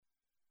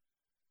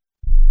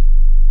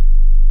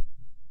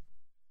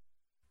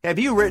Have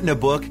you written a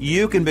book?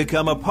 You can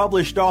become a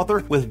published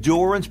author with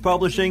Dorrance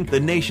Publishing, the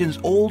nation's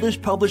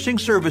oldest publishing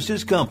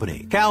services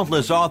company.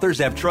 Countless authors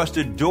have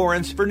trusted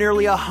Dorrance for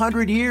nearly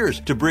 100 years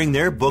to bring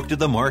their book to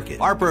the market.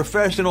 Our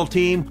professional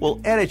team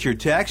will edit your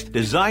text,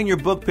 design your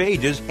book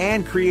pages,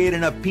 and create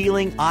an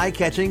appealing,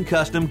 eye-catching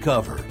custom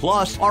cover.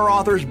 Plus, our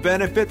authors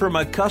benefit from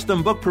a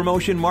custom book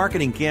promotion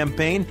marketing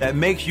campaign that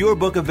makes your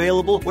book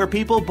available where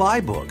people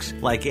buy books,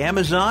 like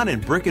Amazon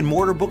and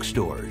brick-and-mortar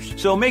bookstores.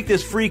 So make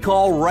this free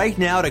call right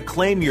now to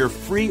claim your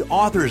free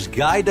author's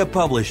guide to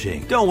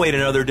publishing. Don't wait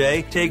another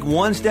day. Take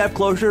one step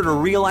closer to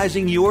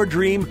realizing your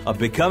dream of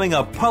becoming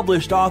a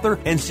published author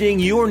and seeing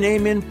your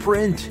name in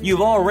print. You've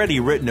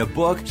already written a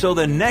book, so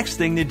the next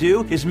thing to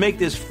do is make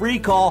this free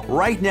call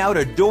right now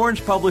to Dorrance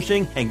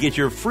Publishing and get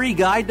your free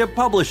guide to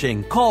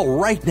publishing. Call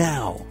right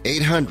now.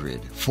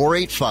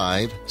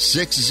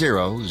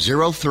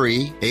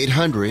 800-485-6003.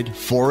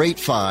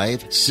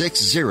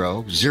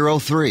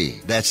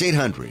 800-485-6003. That's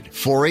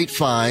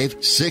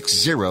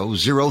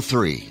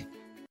 800-485-6003.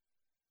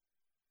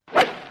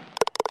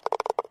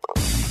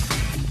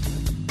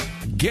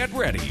 Get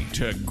ready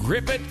to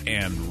grip it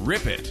and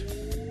rip it.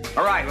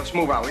 All right, let's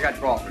move on. We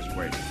got golfers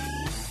waiting.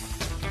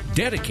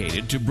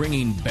 Dedicated to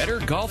bringing better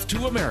golf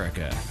to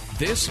America,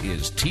 this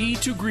is Tee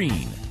to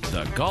Green,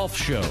 the golf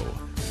show.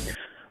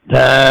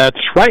 That's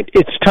right.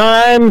 It's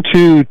time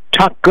to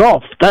talk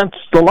golf. That's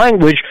the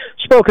language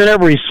spoken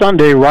every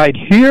Sunday right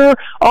here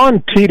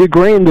on Tee to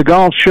Green, the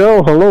golf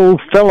show. Hello,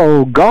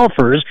 fellow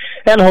golfers,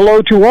 and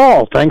hello to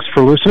all. Thanks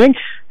for listening,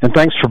 and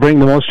thanks for being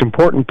the most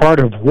important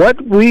part of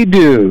what we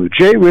do.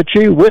 Jay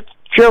Ritchie with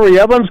Jerry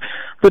Evans,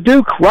 the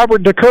Duke,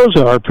 Robert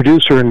DeCosa, our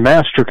producer and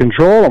master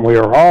control, and we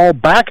are all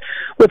back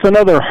with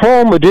another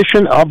home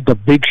edition of the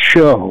Big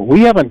Show. We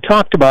haven't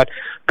talked about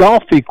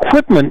golf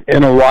equipment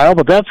in a while,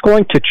 but that's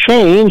going to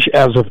change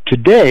as of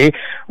today.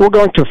 We're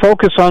going to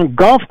focus on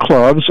golf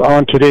clubs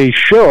on today's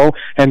show,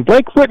 and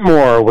Blake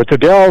Whitmore with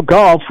Adele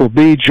Golf will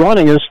be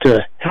joining us to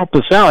help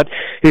us out.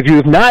 If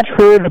you've not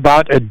heard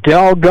about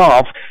Adele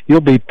Golf,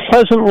 you'll be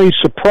pleasantly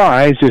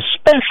surprised,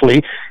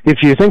 especially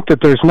if you think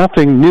that there's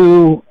nothing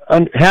new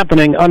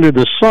happening under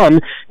the sun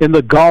in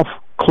the golf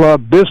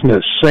club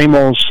business. Same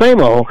old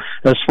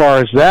as far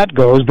as that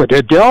goes. But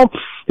Adele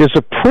is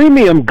a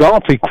premium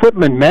golf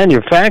equipment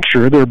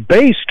manufacturer. They're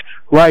based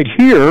right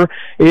here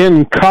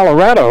in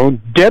Colorado,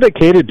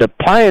 dedicated to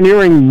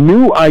pioneering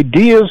new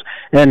ideas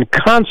and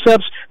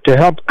concepts to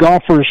help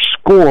golfers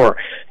score.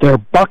 They're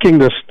bucking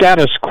the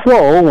status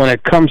quo when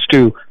it comes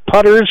to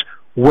putters,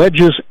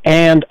 wedges,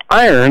 and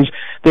irons.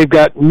 They've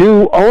got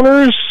new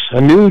owners,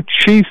 a new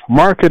chief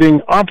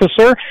marketing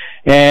officer,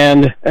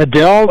 and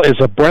Adele is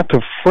a breath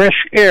of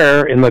fresh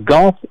air in the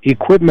golf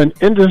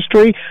equipment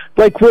industry.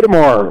 Blake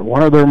Whitmore,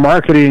 one of their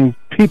marketing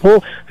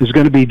people, is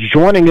going to be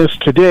joining us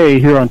today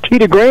here on Tee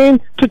to Green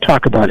to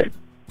talk about it.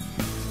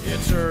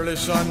 It's early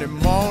Sunday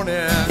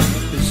morning,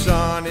 the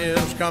sun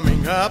is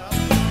coming up.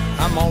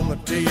 I'm on the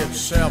tee at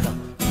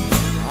 7.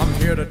 I'm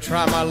here to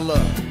try my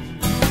luck.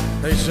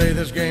 They say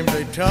this game's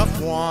a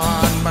tough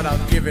one, but I'll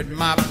give it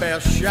my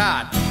best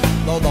shot.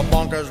 Though the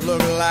bunkers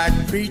look like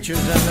beaches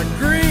and the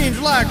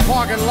greens like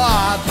parking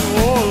lots.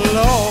 Oh,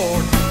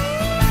 Lord,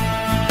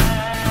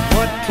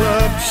 what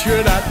club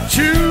should I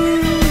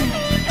choose?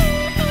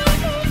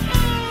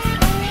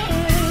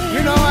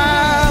 You know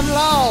I'm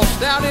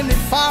lost out in the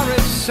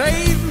forest.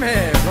 Save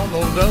me from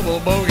those double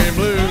bogey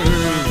blues.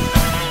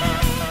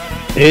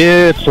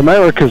 It's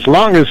America's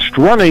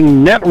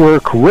longest-running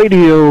network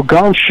radio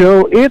golf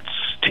show. It's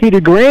Tee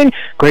to Green.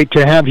 Great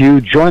to have you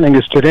joining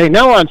us today.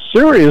 Now on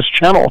Sirius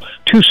Channel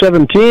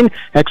 217,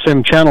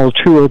 XM Channel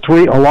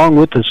 203, along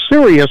with the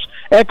Sirius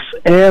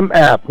XM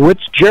app. With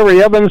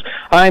Jerry Evans,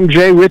 I'm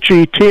Jay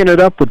Ritchie, teeing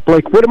it up with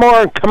Blake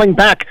Whitmore, coming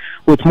back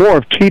with more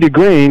of Tee to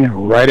Green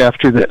right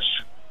after this.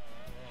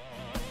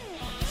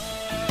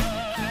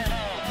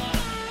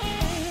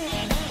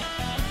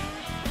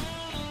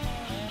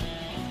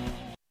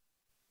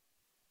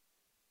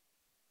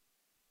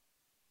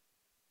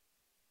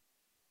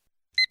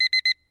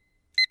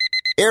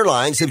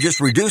 Airlines have just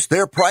reduced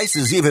their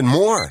prices even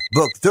more.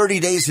 Book 30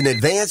 days in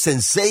advance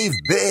and save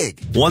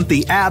big. Want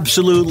the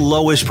absolute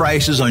lowest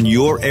prices on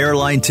your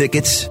airline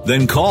tickets?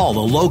 Then call the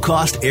Low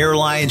Cost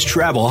Airlines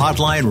Travel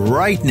Hotline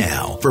right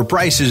now for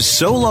prices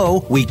so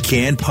low we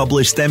can't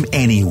publish them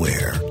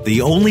anywhere.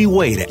 The only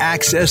way to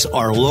access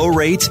our low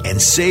rates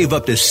and save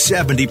up to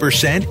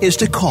 70% is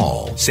to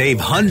call.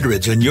 Save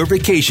hundreds on your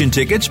vacation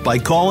tickets by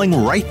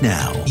calling right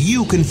now.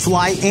 You can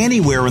fly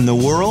anywhere in the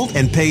world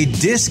and pay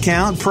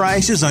discount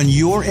prices on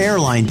your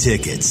airline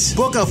tickets.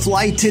 Book a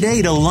flight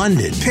today to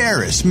London,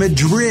 Paris,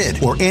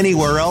 Madrid, or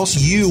anywhere else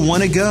you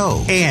want to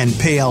go. And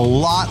pay a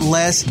lot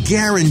less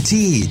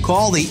guaranteed.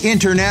 Call the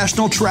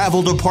International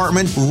Travel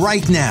Department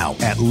right now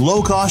at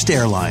Low Cost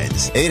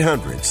Airlines.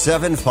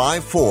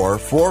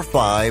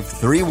 800-754-4531.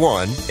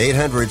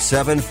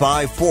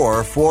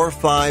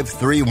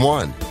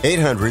 800-754-4531.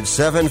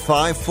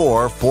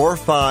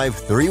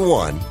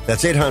 800-754-4531.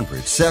 That's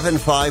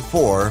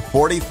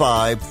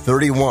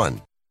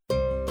 800-754-4531.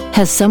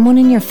 Has someone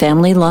in your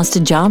family lost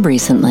a job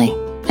recently?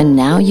 and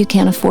now you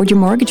can't afford your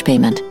mortgage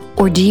payment?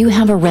 Or do you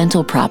have a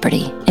rental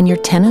property and your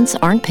tenants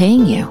aren't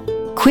paying you?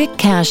 Quick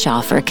Cash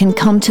Offer can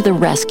come to the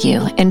rescue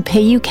and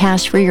pay you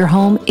cash for your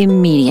home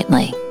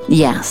immediately.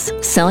 Yes,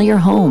 sell your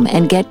home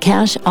and get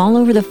cash all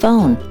over the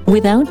phone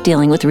without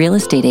dealing with real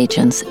estate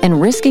agents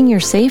and risking your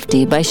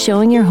safety by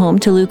showing your home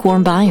to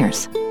lukewarm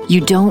buyers.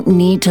 You don't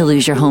need to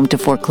lose your home to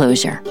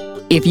foreclosure.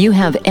 If you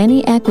have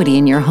any equity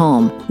in your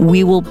home,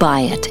 we will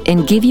buy it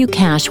and give you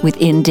cash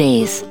within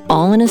days,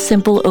 all in a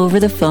simple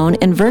over-the-phone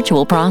and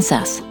virtual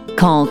process.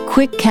 Call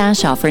Quick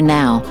Cash Offer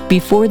now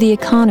before the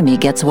economy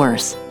gets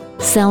worse.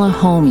 Sell a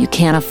home you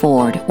can't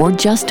afford or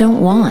just don't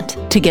want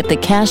to get the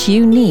cash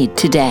you need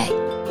today.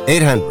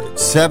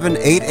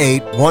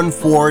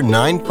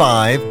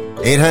 800-788-1495.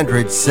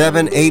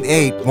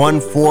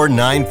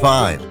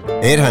 800-788-1495.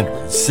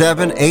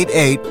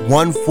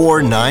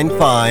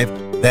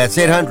 800-788-1495. That's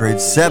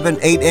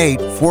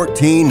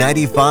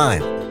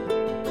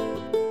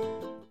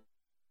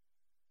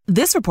 800-788-1495.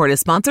 This report is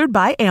sponsored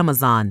by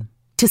Amazon.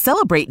 To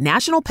celebrate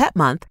National Pet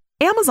Month,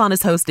 Amazon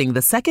is hosting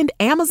the second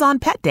Amazon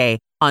Pet Day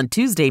on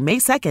Tuesday, May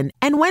 2nd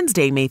and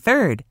Wednesday, May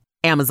 3rd.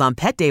 Amazon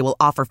Pet Day will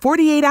offer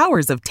 48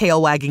 hours of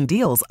tail-wagging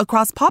deals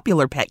across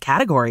popular pet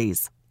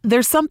categories.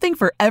 There's something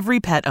for every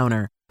pet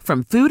owner,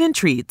 from food and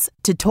treats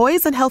to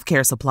toys and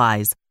healthcare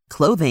supplies,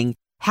 clothing,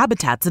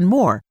 habitats, and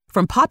more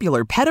from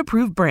popular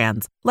pet-approved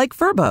brands like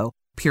Furbo,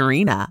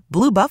 Purina,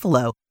 Blue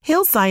Buffalo,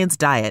 Hill Science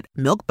Diet,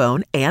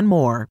 Milkbone, and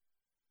more.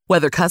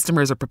 Whether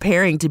customers are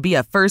preparing to be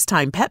a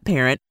first-time pet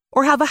parent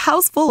or have a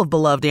house full of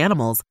beloved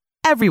animals,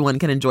 everyone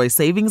can enjoy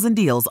savings and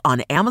deals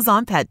on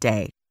Amazon Pet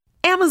Day.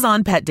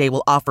 Amazon Pet Day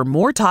will offer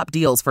more top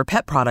deals for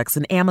pet products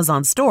in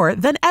Amazon Store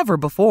than ever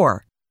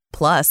before.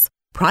 Plus,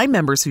 Prime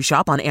members who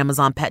shop on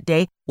Amazon Pet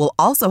Day will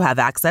also have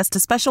access to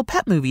special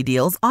pet movie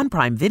deals on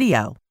Prime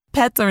Video.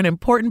 Pets are an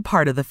important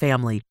part of the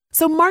family,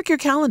 so mark your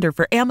calendar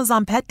for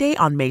Amazon Pet Day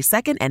on May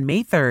 2nd and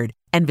May 3rd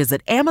and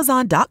visit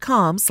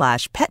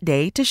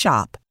amazon.com/petday to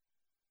shop.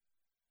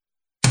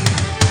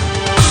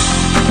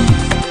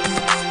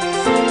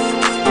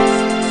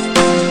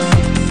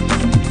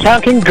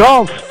 Talking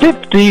golf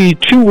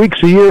 52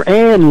 weeks a year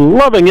and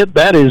loving it.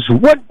 That is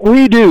what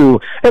we do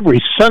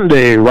every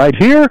Sunday right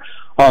here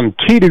on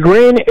Tee to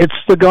Green. It's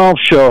the Golf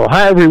Show.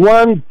 Hi,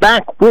 everyone.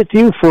 Back with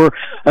you for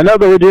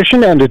another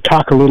edition and to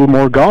talk a little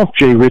more golf.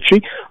 Jay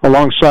Ritchie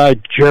alongside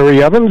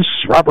Jerry Evans.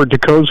 Robert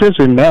DeCozes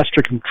in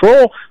Master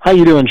Control. How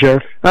you doing,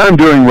 Jerry? I'm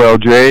doing well,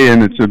 Jay,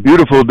 and it's a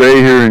beautiful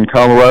day here in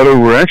Colorado.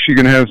 We're actually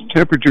going to have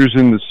temperatures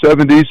in the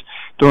 70s.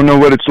 Don't know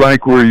what it's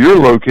like where you're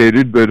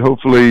located, but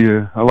hopefully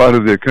a lot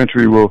of the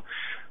country will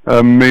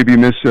maybe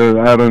miss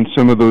out on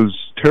some of those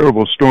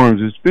terrible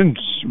storms. It's been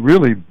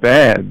really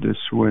bad this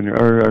winter,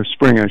 or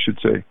spring, I should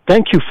say.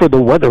 Thank you for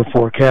the weather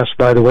forecast,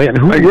 by the way, and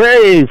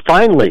hooray,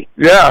 finally.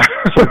 Yeah.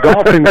 So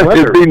golfing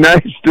weather. It'd be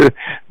nice to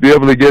be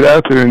able to get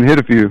out there and hit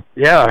a few.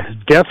 Yeah,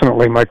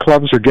 definitely. My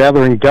clubs are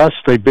gathering dust.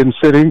 They've been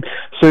sitting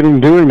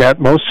doing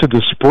that most of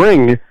the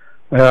spring.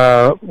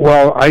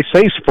 Well, I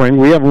say spring.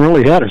 We haven't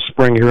really had a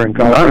spring here in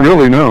Colorado. Not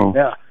really, no.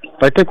 Yeah.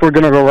 I think we're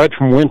going to go right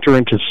from winter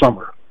into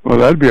summer. Well,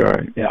 that'd be all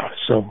right. Yeah,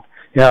 so,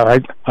 yeah,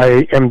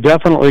 I am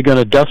definitely going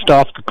to dust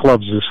off the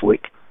clubs this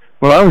week.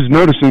 Well, I was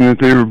noticing that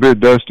they were a bit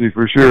dusty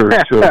for sure.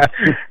 So.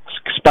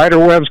 Spider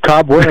webs,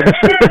 cobwebs.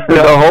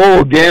 The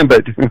whole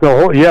gambit.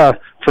 Yeah,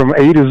 from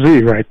A to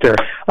Z right there.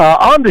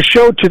 On the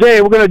show today,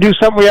 we're going to do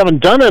something we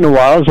haven't done in a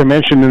while. As I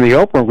mentioned in the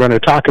open, we're going to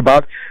talk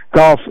about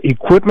golf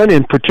equipment,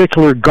 in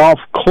particular golf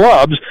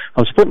clubs.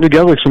 I was putting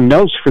together some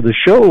notes for the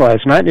show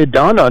last night, and it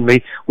dawned on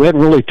me we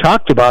hadn't really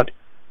talked about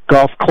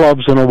golf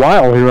clubs in a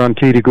while here on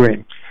Tee to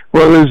Green.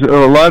 Well, there's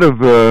a lot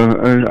of,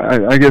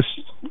 I guess,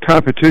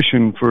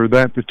 competition for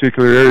that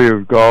particular area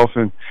of golf,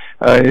 and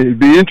it'd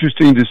be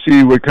interesting to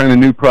see what kind of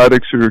new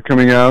products are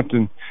coming out,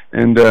 and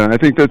I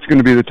think that's going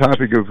to be the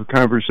topic of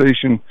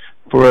conversation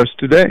for us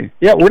today.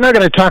 Yeah, we're not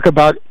going to talk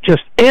about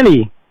just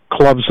any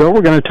clubs, though.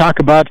 We're going to talk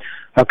about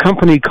a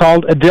company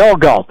called Adele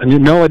Golf. And you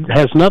know it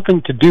has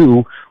nothing to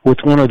do with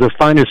one of the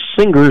finest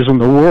singers in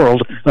the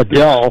world,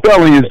 Adele.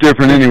 Spelling is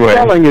different anyway.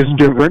 Spelling is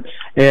different.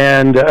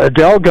 And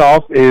Adele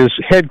Golf is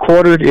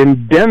headquartered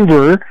in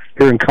Denver,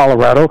 here in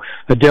Colorado.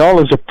 Adele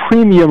is a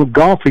premium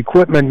golf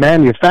equipment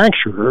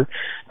manufacturer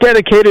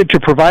dedicated to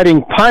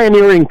providing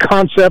pioneering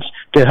concepts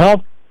to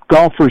help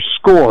golfers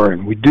score,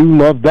 and we do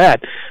love that.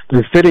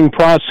 Their fitting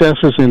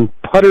processes in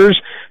putters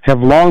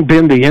have long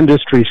been the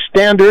industry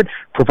standard,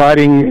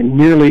 providing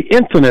nearly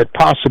infinite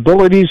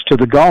possibilities to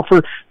the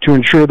golfer to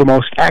ensure the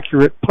most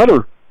accurate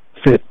putter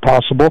fit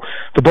possible.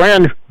 The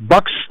brand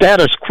bucks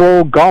status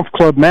quo golf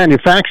club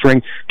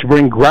manufacturing to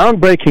bring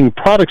groundbreaking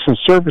products and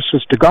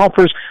services to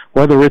golfers,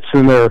 whether it's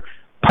in their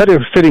putter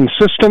fitting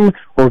system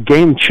or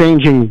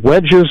game-changing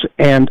wedges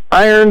and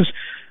irons.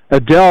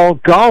 Adele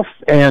Golf,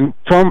 and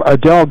from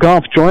Adele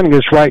Golf joining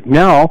us right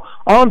now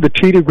on the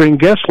Tee to Green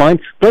guest line,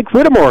 Blake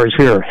Whittemore is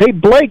here. Hey,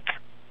 Blake,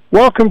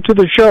 welcome to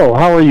the show.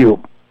 How are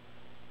you?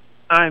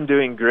 I'm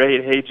doing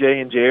great. Hey, Jay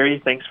and Jerry,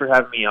 thanks for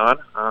having me on.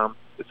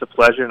 It's a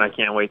pleasure, and I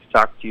can't wait to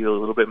talk to you a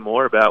little bit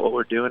more about what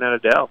we're doing at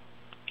Adele.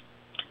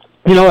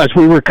 As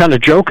we were kind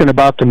of joking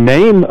about the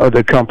name of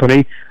the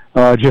company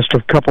just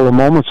a couple of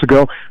moments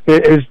ago,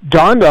 it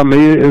dawned on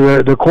me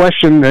the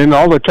question, and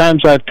all the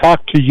times I've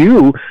talked to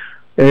you,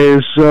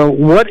 is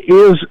what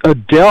is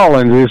Edel,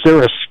 and is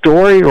there a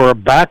story or a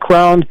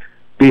background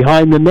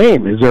behind the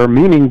name? Is there a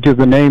meaning to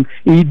the name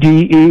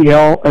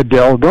EDEL,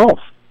 Edel Golf?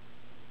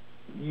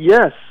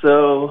 Yes,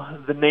 so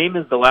the name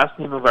is the last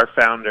name of our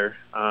founder,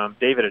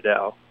 David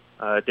Edel.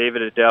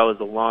 David Edel is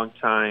a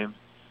longtime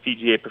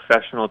PGA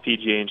professional,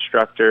 PGA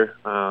instructor.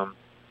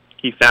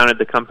 He founded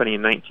the company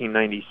in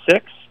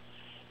 1996,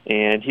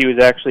 and he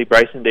was actually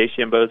Bryson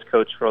DeChambeau's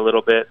coach for a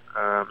little bit,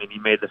 and he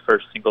made the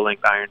first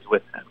single-length irons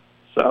with him.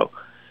 So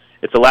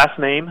it's a last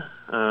name,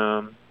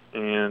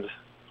 and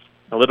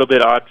a little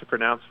bit odd to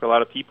pronounce for a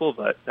lot of people,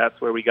 but that's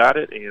where we got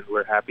it, and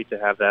we're happy to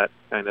have that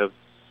kind of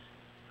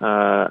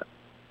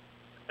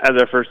as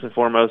our first and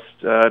foremost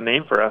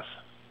name for us.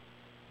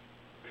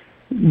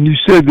 You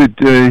said that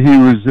he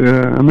was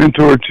a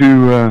mentor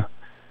to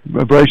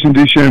Bryson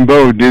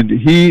DeChambeau. Did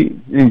he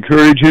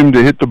encourage him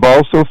to hit the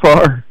ball so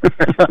far?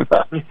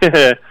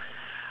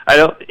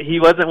 He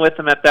wasn't with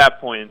him at that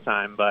point in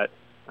time, but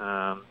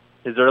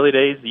his early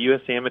days, the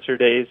U.S. amateur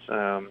days,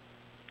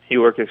 he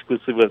worked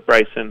exclusively with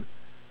Bryson.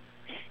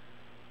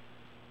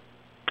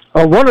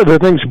 One of the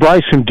things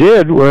Bryson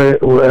did,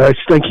 I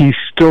think he's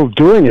still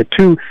doing it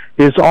too,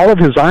 is all of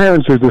his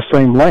irons are the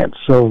same length.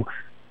 So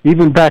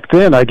even back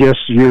then, I guess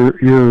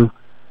your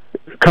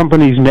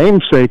company's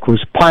namesake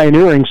was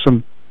pioneering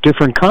some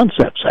different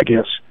concepts, I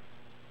guess.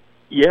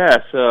 Yeah,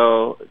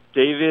 so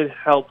David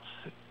helped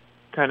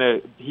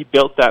he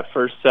built that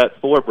first set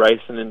for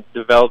Bryson and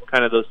developed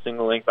kind of those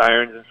single-length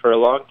irons. And for a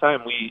long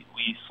time, we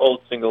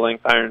sold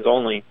single-length irons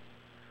only.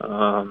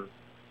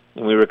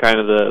 And we were kind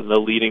of the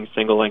leading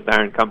single-length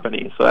iron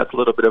company. So that's a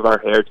little bit of our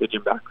heritage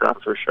and background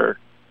for sure.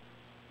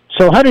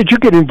 So how did you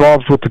get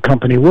involved with the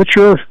company? What's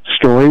your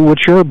story?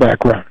 What's your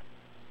background?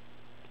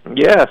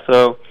 Yeah,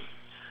 so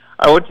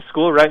I went to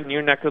school right in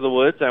your neck of the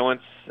woods. I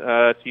went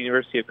to the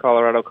University of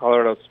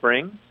Colorado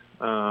Springs.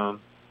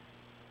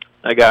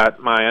 I got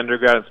my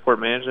undergrad in sport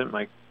management,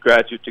 my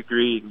graduate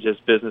degree in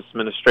just business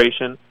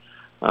administration.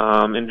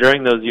 And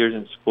during those years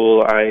in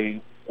school,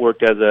 I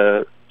worked as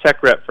a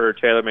tech rep for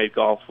TaylorMade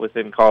Golf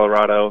within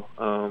Colorado,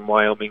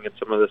 Wyoming, and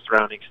some of the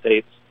surrounding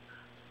states.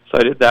 So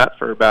I did that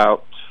for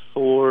about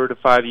 4 to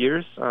 5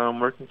 years,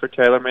 working for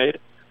TaylorMade.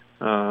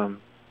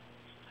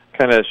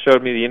 Kind of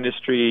showed me the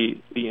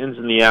industry, the ins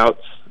and the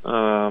outs.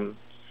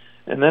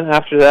 And then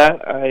after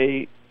that,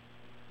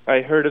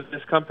 I heard of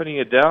this company,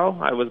 Edel.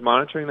 I was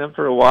monitoring them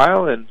for a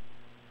while, and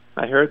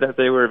I heard that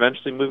they were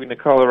eventually moving to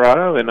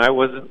Colorado, and I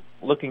wasn't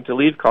looking to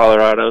leave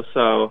Colorado,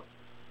 so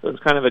it was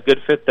kind of a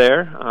good fit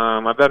there.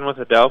 I've been with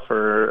Edel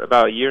for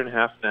about a year and a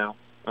half now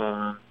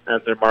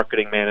as their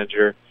marketing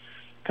manager,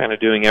 kind of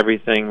doing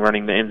everything,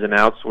 running the ins and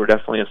outs. We're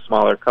definitely a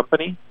smaller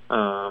company,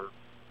 so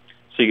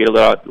you get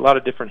a lot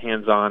of different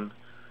hands-on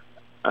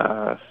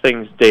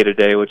things day to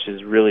day, which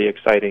is really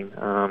exciting.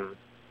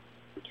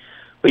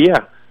 But yeah,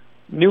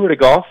 newer to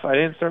golf. I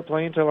didn't start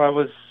playing until I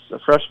was a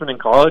freshman in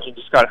college and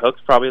just got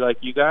hooked, probably like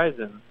you guys,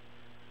 and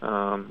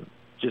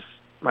just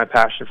my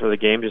passion for the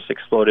game just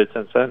exploded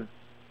since then.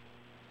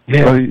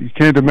 Yeah, well, you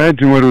can't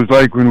imagine what it was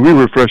like when we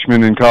were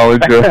freshmen in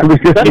college.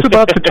 That's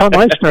about the time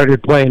I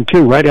started playing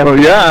too, right?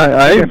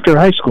 After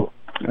high school.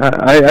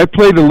 I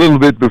played a little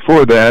bit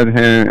before that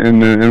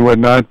and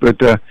whatnot,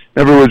 but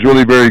never was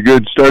really very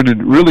good.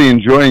 Started really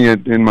enjoying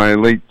it in my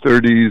late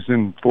 30s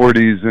and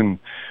 40s, and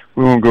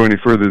we won't go any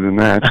further than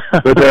that.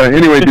 But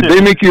anyway, did they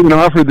make you an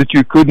offer that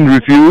you couldn't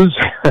refuse?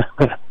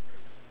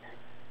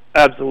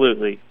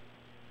 Absolutely.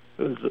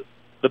 It was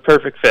the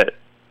perfect fit.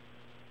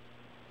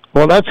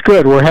 Well, that's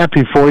good. We're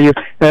happy for you.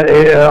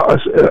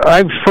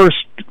 I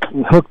first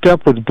hooked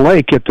up with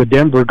Blake at the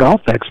Denver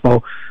Golf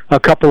Expo a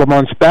couple of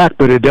months back,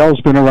 but Edel's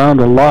been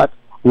around a lot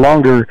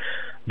longer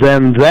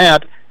than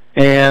that,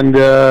 and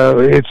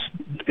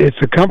it's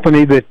a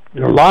company that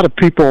a lot of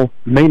people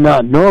may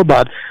not know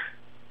about.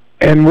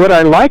 And what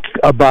I like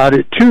about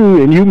it,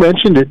 too, and you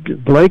mentioned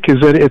it, Blake,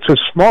 is that it's a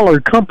smaller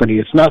company.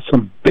 It's not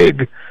some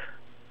big,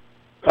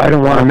 I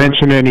don't want to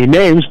mention any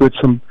names, but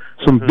some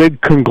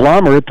big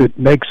conglomerate that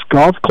makes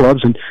golf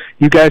clubs, and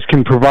you guys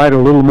can provide a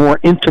little more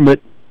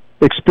intimate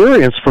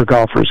experience for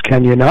golfers,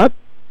 can you not?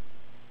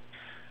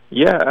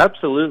 Yeah,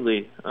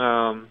 absolutely.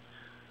 Kind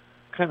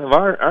of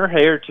our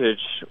heritage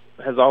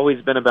has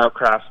always been about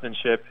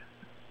craftsmanship,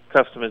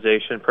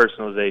 customization,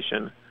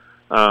 personalization.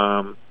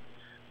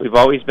 We've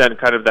always been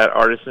kind of that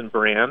artisan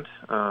brand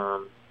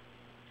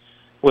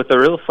with a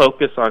real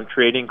focus on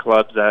creating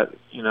clubs that,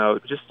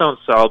 just don't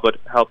sell but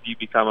help you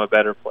become a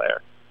better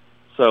player.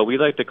 So we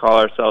like to call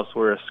ourselves,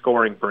 we're a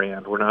scoring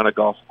brand. We're not a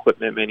golf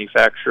equipment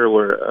manufacturer.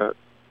 We're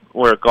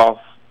a golf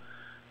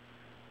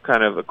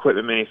kind of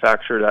equipment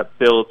manufacturer that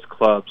builds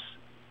clubs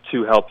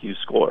to help you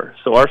score.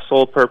 So our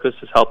sole purpose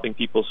is helping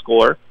people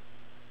score.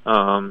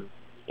 And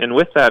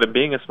with that, and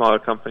being a smaller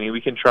company,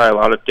 we can try a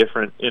lot of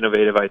different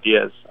innovative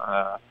ideas.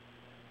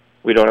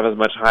 We don't have as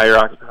much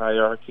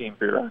hierarchy and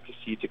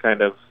bureaucracy to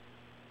kind of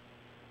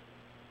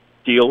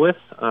deal with,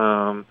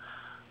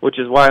 which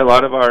is why a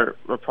lot of our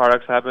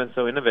products have been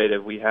so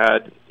innovative. We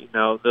had,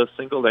 those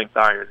single-length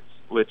irons,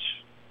 which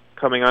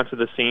coming onto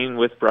the scene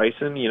with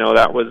Bryson,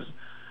 that was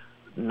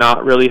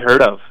not really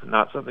heard of,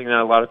 not something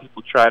that a lot of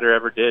people tried or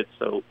ever did.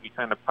 So we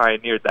kind of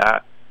pioneered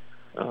that.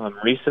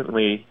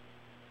 Recently,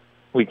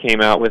 we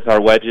came out with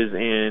our wedges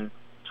in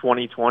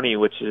 2020,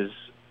 which is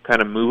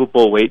kind of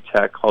movable weight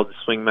tech called the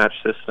Swing Match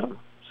System.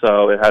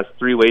 So it has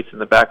 3 weights in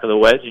the back of the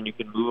wedge, and you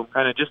can move them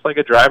kind of just like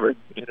a driver.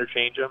 You can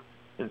interchange them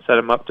and set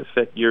them up to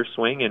fit your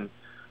swing and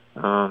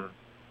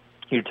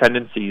your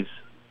tendencies,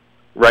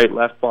 right,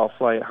 left, ball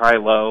flight, high,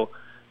 low,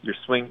 your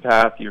swing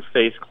path, your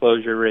face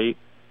closure rate.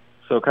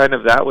 So kind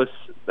of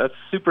that's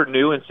super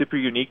new and super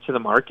unique to the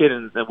market,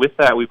 and with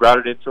that, we brought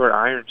it into our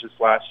irons just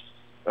last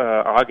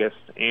August,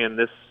 and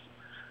this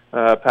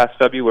past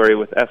February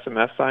with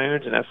SMS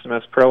irons and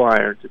SMS Pro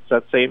irons. It's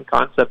that same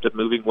concept of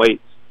moving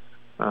weights.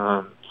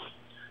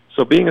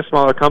 So being a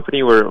smaller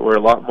company, we're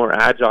a lot more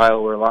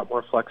agile, we're a lot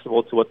more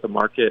flexible to what the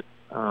market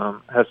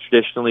has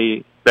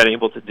traditionally been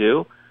able to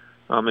do,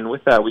 and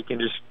with that, we can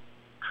just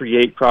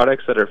create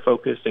products that are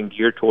focused and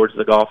geared towards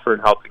the golfer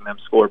and helping them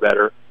score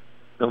better,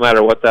 no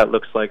matter what that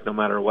looks like, no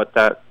matter what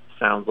that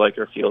sounds like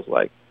or feels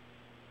like.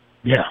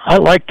 Yeah, I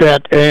like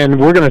that, and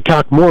we're going to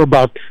talk more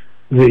about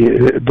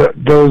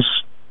those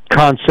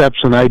concepts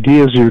and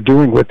ideas you're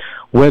doing with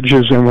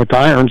wedges and with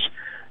irons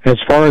as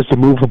far as the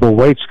movable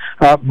weights.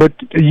 But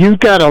you've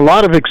got a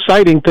lot of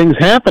exciting things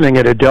happening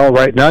at Edel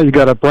right now. You've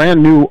got a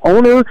brand new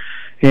owner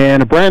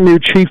and a brand new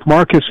chief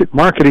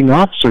marketing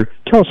officer.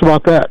 Tell us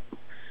about that.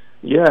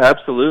 Yeah,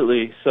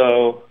 absolutely.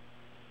 So,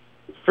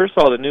 first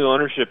of all, the new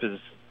ownership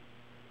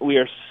we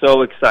are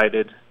so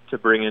excited to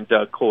bring in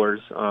Doug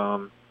Kors.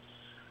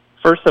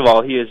 First of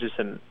all, he is just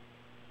a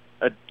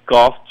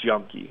golf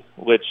junkie,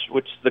 which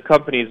the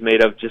company is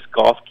made of just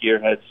golf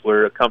gearheads.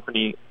 We're a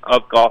company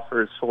of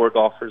golfers, for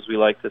golfers, we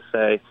like to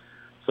say.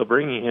 So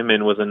bringing him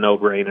in was a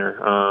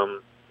no-brainer.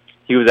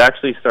 He was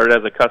actually started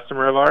as a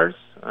customer of ours.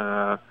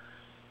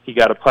 He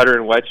got a putter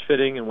and wedge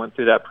fitting and went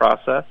through that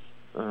process,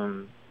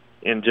 and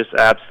just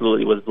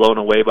absolutely was blown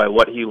away by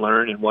what he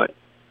learned and what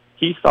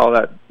he saw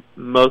that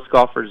most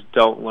golfers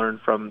don't learn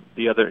from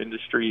the other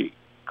industry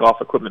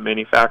golf equipment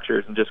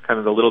manufacturers, and just kind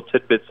of the little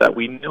tidbits that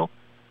we knew.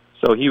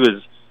 So he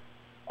was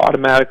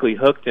automatically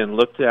hooked and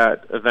looked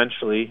at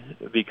eventually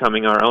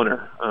becoming our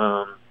owner.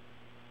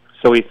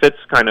 So he fits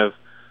kind of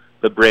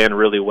the brand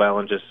really well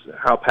and just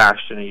how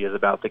passionate he is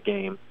about the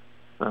game.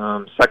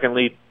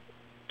 Secondly,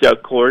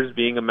 Doug Kors,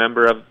 being a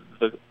member of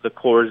the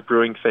Kors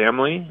brewing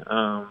family,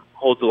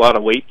 holds a lot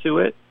of weight to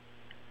it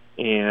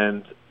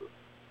and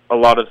a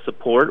lot of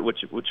support,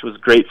 which was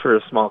great for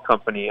a small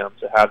company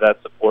to have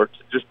that support,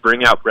 to just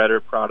bring out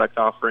better product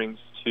offerings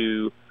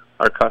to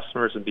our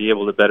customers and be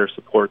able to better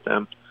support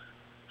them.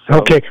 So,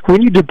 okay, we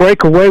need to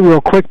break away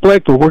real quick,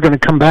 Blake, but we're going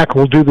to come back.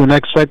 We'll do the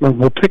next segment.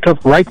 We'll pick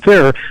up right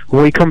there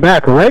when we come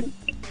back, all right?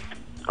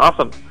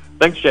 Awesome.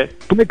 Thanks, Jay.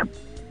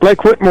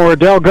 Blake Whitmore,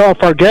 Edel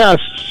Golf, our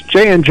guests,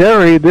 Jay and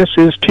Jerry. This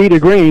is Tee to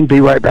Green. Be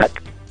right back.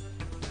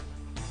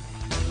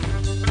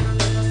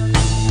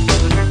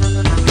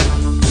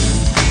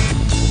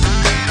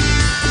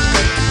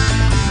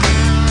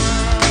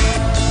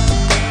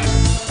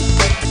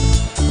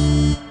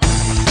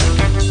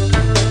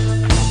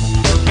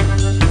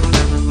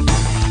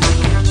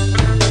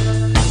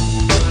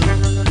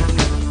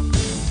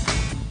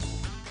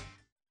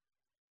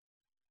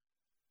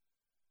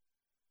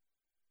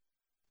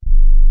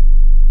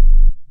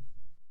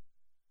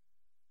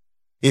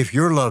 If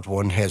your loved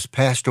one has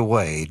passed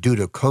away due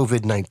to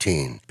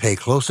COVID-19, pay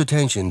close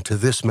attention to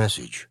this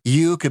message.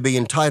 You could be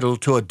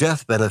entitled to a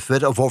death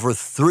benefit of over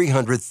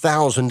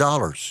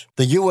 $300,000.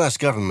 The U.S.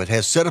 government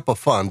has set up a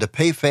fund to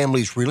pay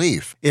families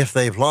relief if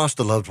they've lost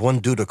a loved one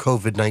due to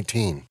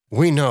COVID-19.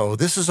 We know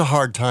this is a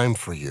hard time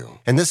for you,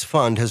 and this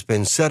fund has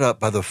been set up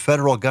by the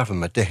federal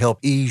government to help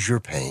ease your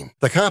pain.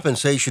 The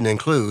compensation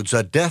includes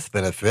a death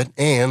benefit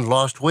and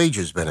lost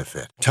wages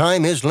benefit.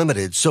 Time is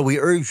limited, so we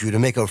urge you to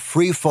make a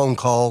free phone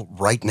call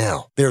right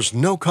now. There's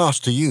no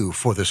cost to you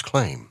for this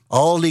claim.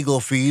 All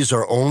legal fees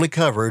are only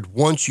covered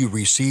once you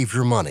receive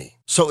your money.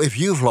 So if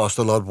you've lost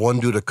a loved one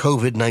due to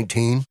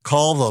COVID-19,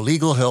 call the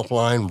legal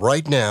helpline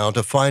right now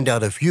to find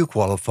out if you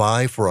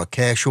qualify for a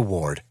cash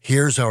award.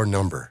 Here's our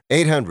number: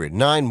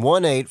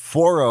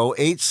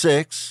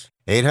 800-918-4086.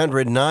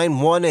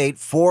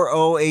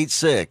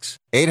 800-918-4086.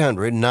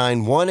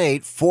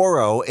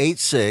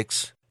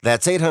 800-918-4086.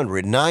 That's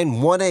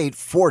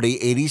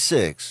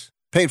 800-918-4086.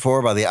 Paid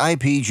for by the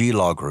IPG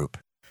Law Group.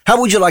 How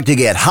would you like to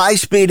get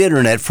high-speed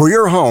internet for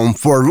your home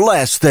for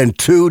less than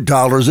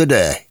 $2 a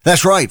day?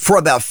 That's right. For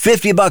about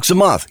 $50 a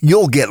month,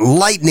 you'll get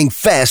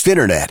lightning-fast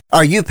internet.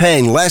 Are you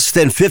paying less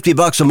than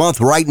 $50 a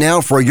month right now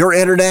for your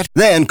internet?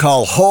 Then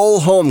call Whole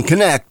Home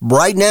Connect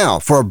right now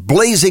for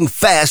blazing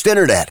fast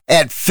internet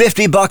at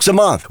 $50 a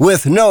month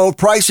with no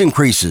price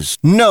increases,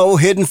 no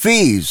hidden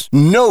fees,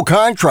 no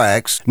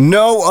contracts,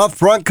 no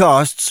upfront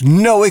costs,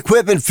 no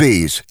equipment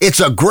fees. It's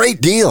a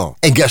great deal.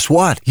 And guess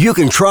what? You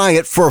can try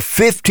it for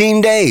 15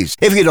 days days.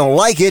 If you don't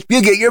like it,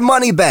 you get your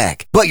money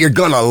back. But you're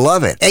gonna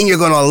love it, and you're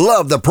gonna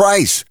love the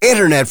price.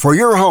 Internet for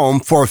your home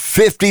for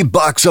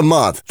 $50 a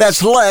month.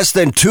 That's less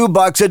than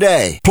 $2 a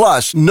day.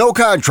 Plus, no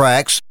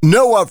contracts,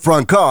 no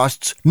upfront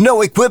costs,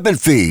 no equipment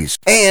fees,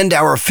 and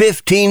our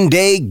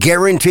 15-day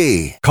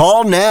guarantee.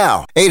 Call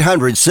now.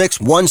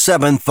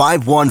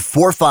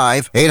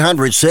 800-617-5145.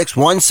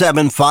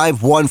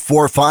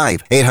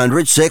 800-617-5145.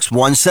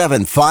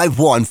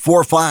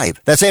 800-617-5145.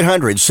 That's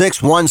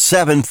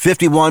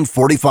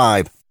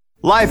 800-617-5145.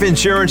 Life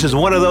insurance is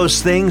one of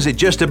those things that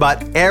just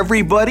about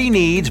everybody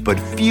needs, but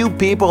few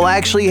people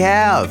actually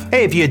have.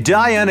 Hey, if you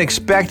die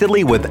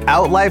unexpectedly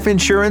without life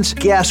insurance,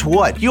 guess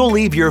what? You'll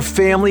leave your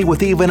family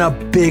with even a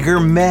bigger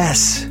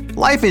mess.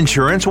 Life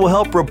insurance will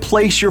help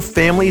replace your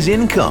family's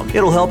income.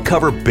 It'll help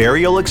cover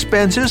burial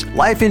expenses.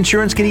 Life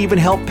insurance can even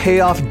help pay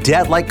off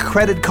debt like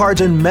credit cards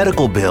and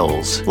medical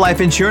bills.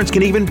 Life insurance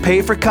can even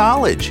pay for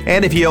college.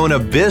 And if you own a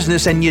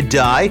business and you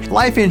die,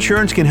 life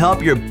insurance can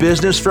help your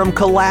business from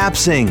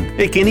collapsing.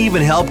 It can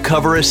even help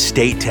cover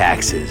estate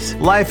taxes.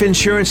 Life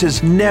insurance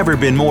has never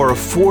been more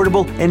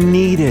affordable and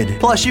needed.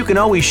 Plus, you can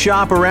always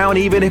shop around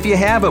even if you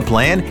have a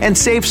plan and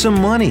save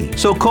some money.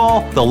 So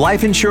call the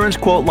Life Insurance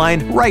Quote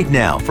Line right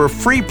now for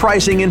free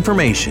pricing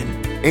information.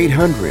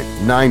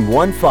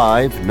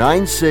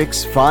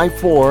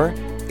 800-915-9654.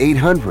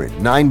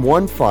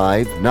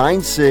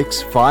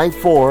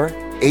 800-915-9654.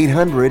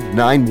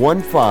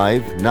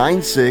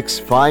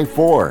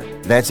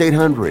 800-915-9654. That's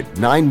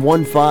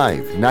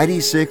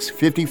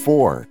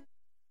 800-915-9654.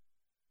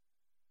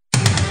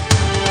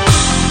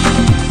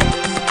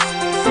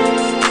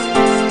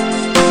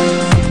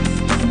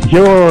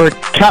 Your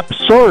top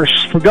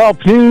source for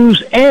golf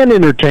news and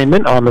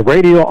entertainment on the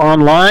radio,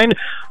 online,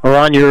 or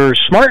on your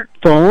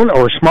smartphone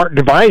or smart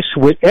device,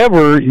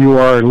 whatever you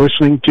are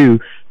listening to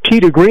Tee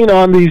to Green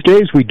on these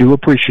days. We do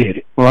appreciate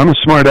it. Well, I'm a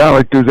smart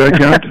aleck. Does that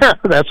count?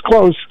 That's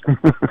close.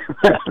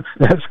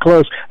 That's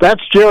close.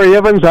 That's Jerry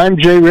Evans. I'm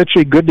Jay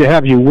Ritchie. Good to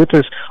have you with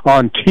us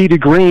on Tee to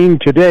Green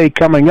today.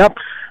 Coming up,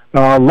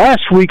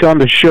 last week on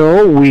the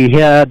show, we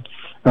had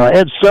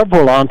Ed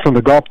Several on from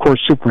the Golf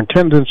Course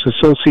Superintendents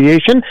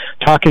Association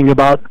talking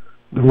about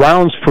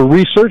Rounds for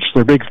Research,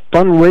 their big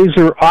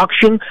fundraiser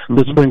auction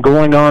that's been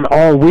going on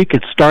all week.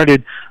 It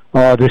started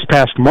this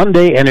past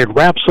Monday, and it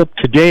wraps up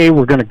today.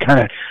 We're going to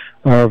kind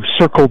of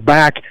circle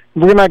back.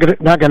 We're not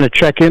going to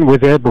check in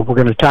with Ed, but we're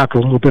going to talk a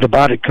little bit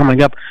about it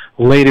coming up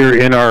later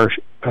in our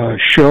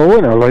show,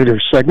 in our later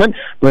segment.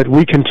 But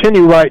we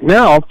continue right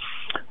now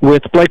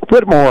with Blake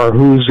Whitmore,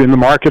 who's in the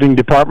marketing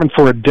department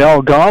for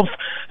Adele Golf.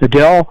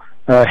 Adele,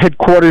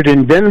 headquartered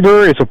in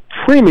Denver, is a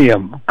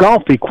premium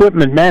golf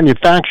equipment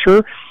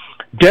manufacturer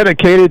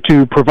dedicated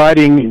to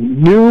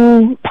providing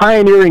new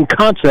pioneering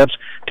concepts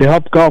to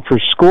help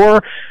golfers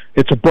score.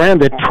 It's a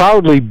brand that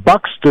proudly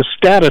bucks the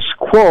status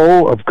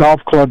quo of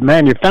golf club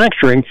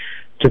manufacturing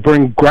to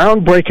bring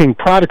groundbreaking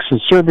products and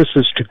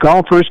services to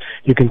golfers.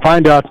 You can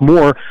find out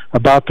more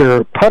about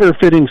their putter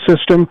fitting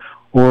system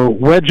or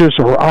wedges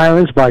or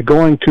irons by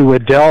going to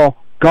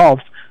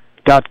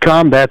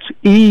AdeleGolf.com. That's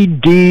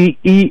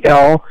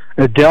EDEL,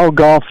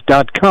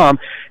 AdeleGolf.com.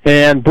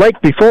 And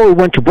Blake, before we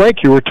went to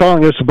break, you were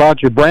telling us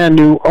about your brand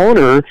new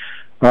owner,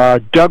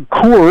 Doug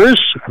Coors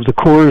of the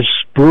Coors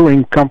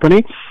Brewing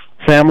Company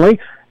family.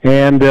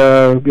 And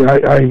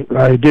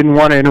I didn't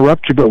want to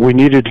interrupt you, but we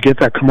needed to get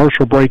that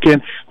commercial break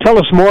in. Tell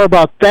us more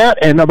about that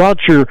and about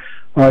your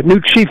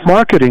new chief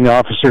marketing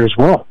officer as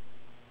well.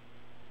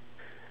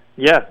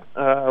 Yeah,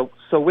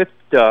 so with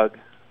Doug,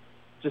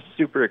 just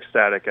super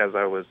ecstatic, as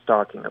I was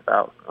talking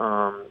about.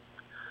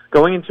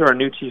 Going into our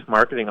new chief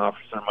marketing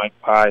officer, Mike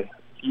Pye,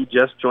 he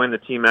just joined the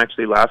team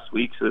actually last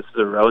week, so this is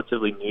a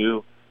relatively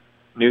new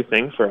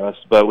thing for us.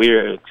 But we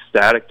are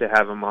ecstatic to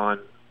have him on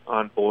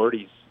board.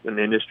 He's an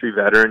industry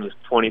veteran. He's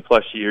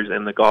 20-plus years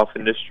in the golf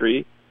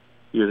industry.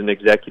 He was an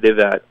executive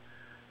at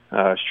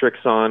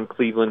Strixon,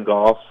 Cleveland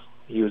Golf.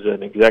 He was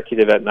an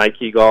executive at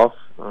Nike Golf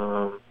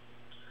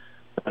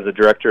as a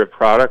director of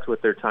product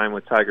with their time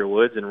with Tiger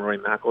Woods and Rory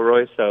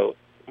McIlroy. So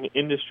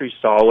industry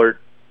stalwart,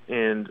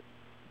 and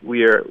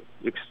we are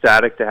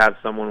ecstatic to have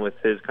someone with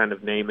his kind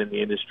of name in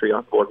the industry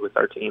on board with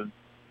our team.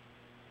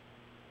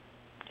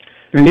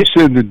 And you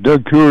said that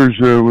Doug Coors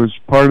was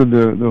part of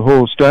the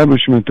whole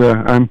establishment.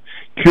 I'm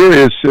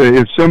curious,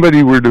 if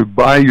somebody were to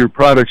buy your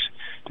products,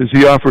 does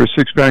he offer a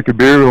six-pack of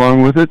beer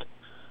along with it?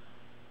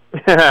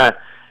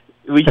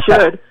 We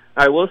should.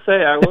 I will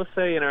say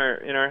in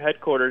our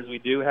headquarters we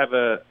do have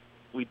a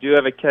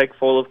keg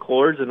full of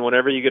Coors, and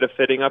whenever you get a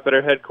fitting up at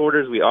our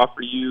headquarters, we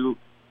offer you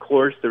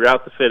Coors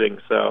throughout the fitting.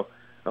 So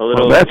a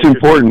little. Well, that's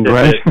important,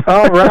 right?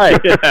 All right.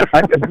 Yeah.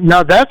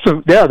 Now that's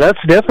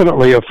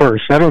definitely a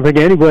first. I don't think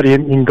anybody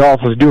in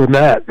golf is doing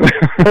that.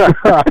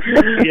 No,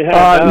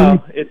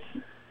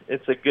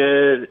 it's a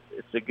good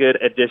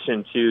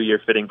addition to your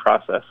fitting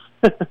process.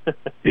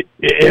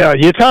 Yeah,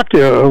 you talked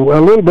a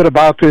little bit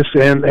about this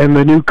and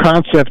the new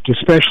concept,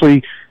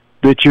 especially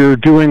that you're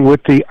doing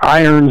with the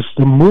irons,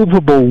 the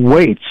movable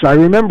weights. I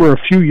remember a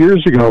few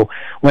years ago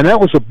when that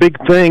was a big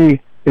thing,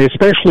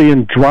 especially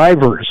in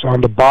drivers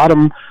on the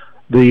bottom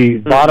the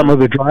bottom of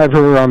the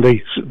driver, on the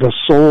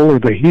sole or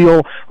the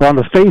heel, or on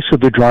the face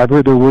of the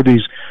driver, there were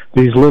these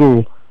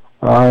little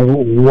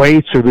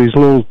weights or these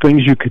little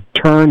things you could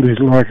turn, these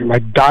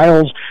like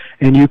dials,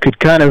 and you could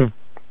kind of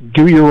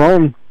do your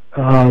own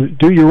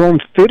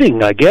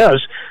fitting, I guess,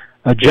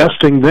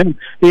 adjusting them.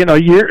 You know,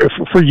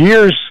 for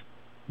years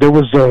there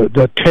was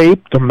the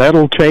tape, the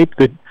metal tape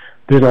that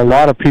a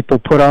lot of people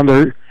put on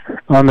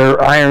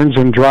their irons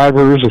and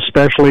drivers,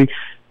 especially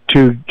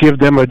to give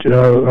them a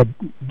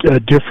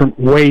different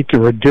weight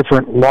or a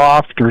different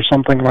loft or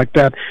something like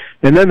that.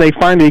 And then they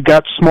finally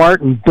got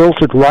smart and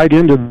built it right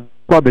into the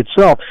club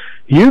itself.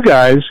 You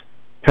guys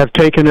have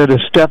taken it a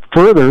step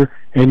further,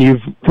 and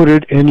you've put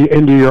it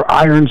into your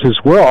irons as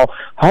well.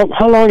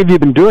 How long have you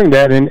been doing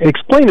that? And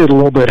explain it a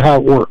little bit, how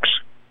it works.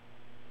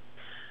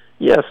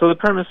 Yeah, so the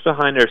premise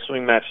behind our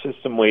swing match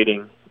system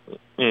weighting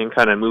and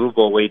kind of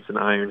movable weights and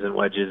irons and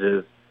wedges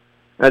is,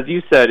 as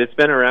you said, it's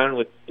been around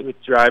with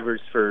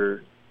drivers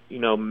for, you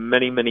know,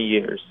 many, many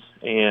years.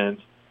 And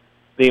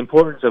the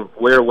importance of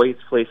where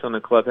weights place on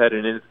the club head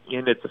and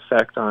its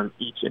effect on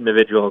each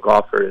individual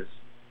golfer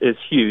is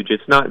huge.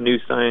 It's not new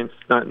science,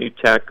 it's not new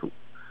tech.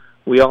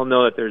 We all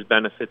know that there's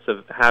benefits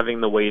of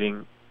having the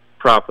weighting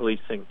properly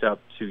synced up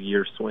to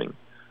your swing.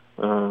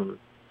 And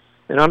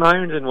on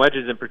irons and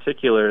wedges in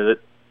particular, the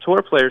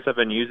tour players have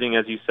been using,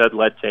 as you said,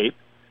 lead tape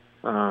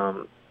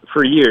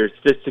for years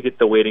just to get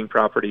the weighting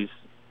properties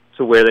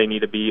to where they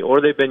need to be,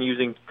 or they've been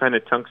using kind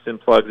of tungsten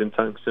plugs and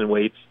tungsten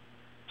weights,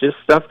 just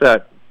stuff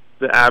that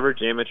the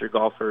average amateur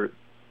golfer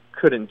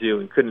couldn't do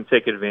and couldn't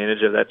take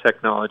advantage of that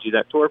technology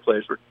that tour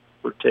players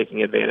were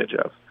taking advantage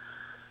of.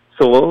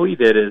 So what we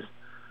did is,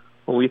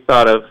 when we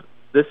thought of,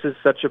 this is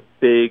such a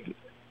big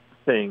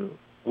thing,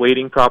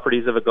 weighting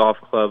properties of a golf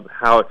club,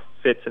 how it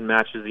fits and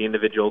matches the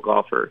individual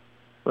golfer.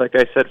 Like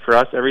I said, for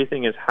us,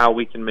 everything is how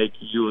we can make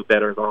you a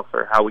better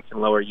golfer, how we can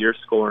lower your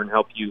score and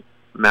help you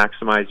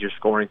maximize your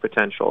scoring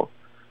potential.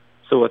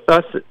 So with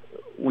us,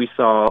 we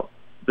saw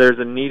there's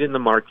a need in the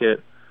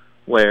market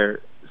where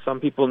some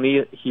people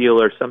need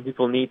heel or some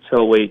people need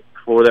toe weight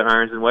for their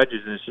irons and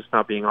wedges, and it's just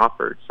not being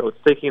offered. So it's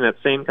taking that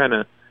same kind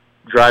of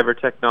driver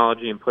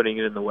technology and putting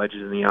it in the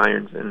wedges and the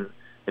irons in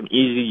an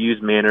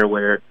easy-to-use manner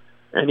where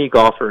any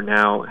golfer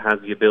now has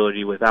the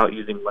ability, without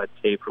using lead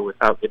tape or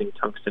without getting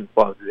tungsten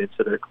plugs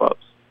into their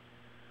clubs.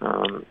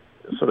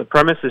 So the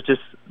premise is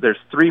just, there's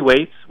 3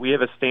 weights. We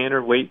have a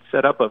standard weight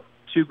setup of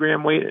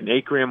 2-gram weight, an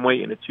 8-gram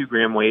weight, and a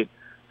 2-gram weight.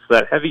 So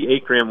that heavy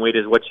 8-gram weight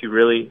is what you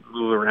really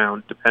move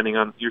around depending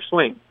on your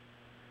swing.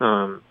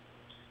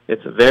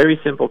 It's a very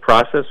simple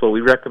process. What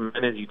we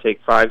recommend is you take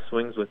 5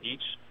 swings with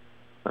each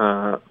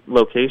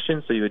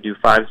location. So you would do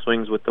 5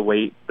 swings with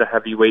the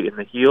heavy weight in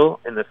the heel,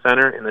 in the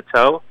center, in the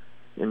toe,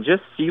 and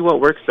just see what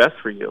works best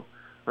for you.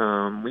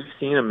 We've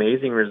seen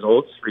amazing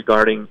results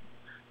regarding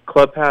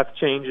club path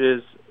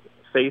changes,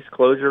 face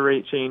closure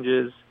rate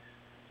changes,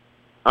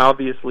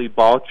 obviously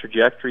ball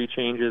trajectory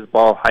changes,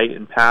 ball height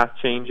and path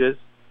changes.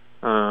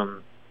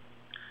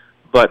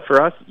 But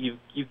for us, you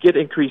get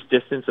increased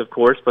distance, of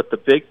course, but the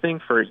big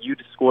thing for you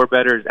to score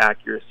better is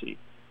accuracy.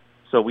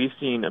 So we've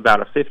seen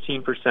about a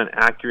 15%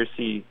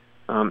 accuracy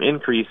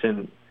increase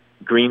in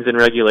greens and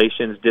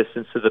regulations,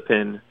 distance to the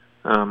pin,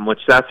 which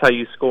that's how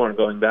you score. And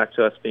going back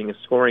to us being a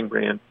scoring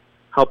brand,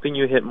 helping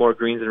you hit more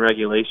greens and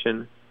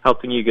regulation,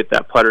 helping you get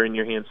that putter in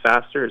your hands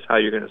faster is how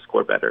you're going to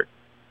score better.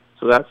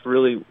 So that's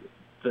really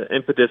the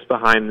impetus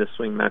behind the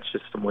swing match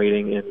system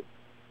weighting and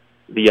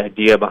the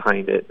idea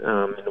behind it.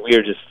 And we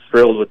are just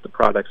thrilled with the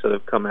products that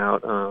have come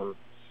out.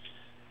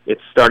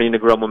 It's starting to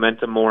grow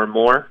momentum more and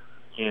more,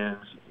 and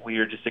we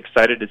are just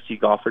excited to see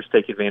golfers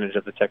take advantage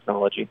of the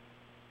technology.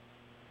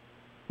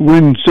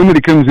 When somebody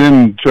comes in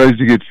and tries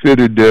to get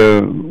fitted,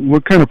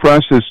 what kind of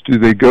process do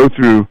they go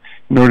through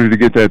in order to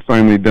get that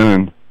finally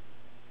done?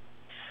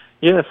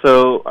 Yeah,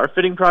 so our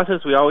fitting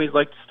process, we always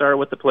like to start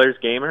with the player's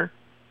gamer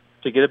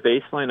to get a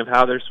baseline of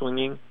how they're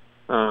swinging,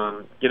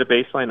 get a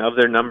baseline of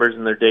their numbers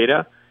and their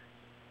data.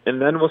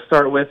 And then we'll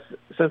start with,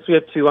 since we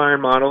have 2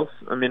 iron models,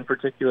 I'm in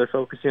particular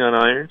focusing on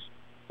irons,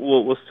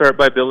 we'll start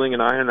by building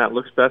an iron that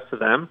looks best to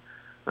them,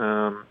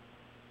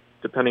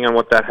 depending on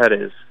what that head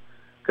is.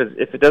 Because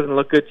if it doesn't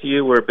look good to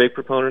you, we're a big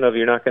proponent of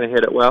you're not going to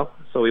hit it well.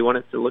 So we want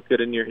it to look good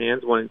in your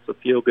hands, want it to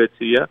feel good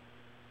to you.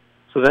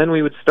 So then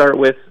we would start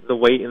with the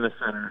weight in the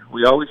center.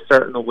 We always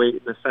start in the weight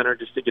in the center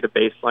just to get a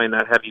baseline,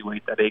 that heavy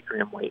weight, that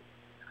 8-gram weight.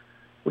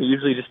 We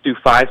usually just do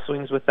 5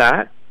 swings with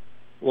that.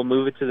 We'll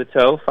move it to the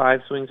toe, 5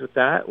 swings with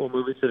that. We'll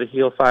move it to the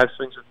heel, 5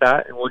 swings with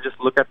that. And we'll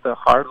just look at the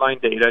hard line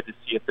data to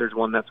see if there's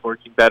one that's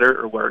working better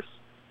or worse.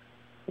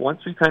 Once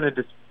we kind of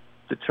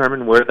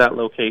determine where that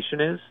location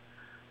is,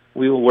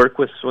 we will work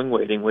with swing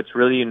weighting. What's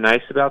really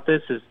nice about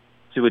this is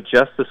to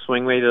adjust the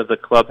swing weight of the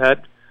club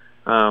head.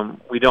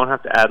 We don't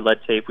have to add lead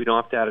tape. We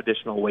don't have to add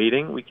additional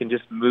weighting. We can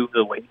just move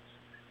the weights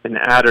and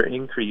add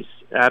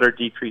or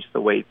decrease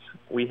the weights.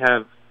 We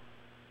have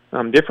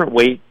different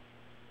weight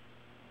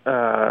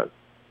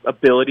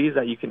abilities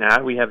that you can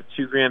add. We have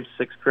 2-gram,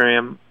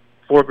 6-gram,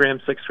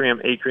 4-gram, 6-gram,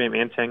 8-gram,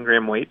 and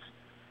 10-gram weights.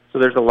 So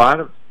there's a lot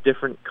of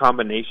different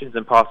combinations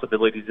and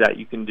possibilities that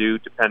you can do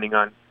depending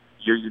on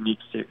your unique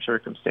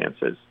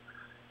circumstances.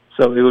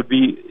 So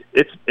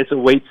it's a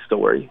weight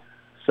story.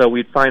 So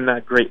we'd find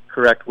that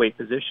correct weight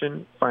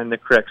position, find the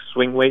correct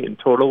swing weight and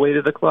total weight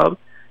of the club,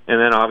 and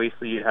then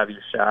obviously you have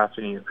your shaft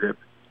and your grip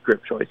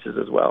choices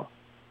as well.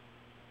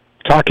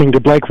 Talking to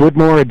Blake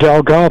Whitmore,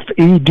 Edel Golf,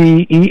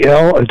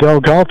 EDEL,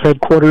 Edel Golf,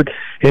 headquartered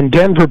in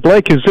Denver.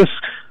 Blake, is this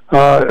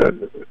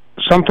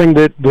something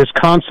that this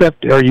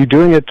concept, are you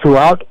doing it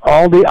throughout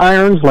all the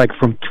irons, like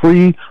from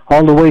 3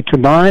 all the way to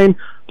 9,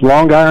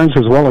 long irons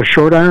as well as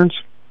short irons?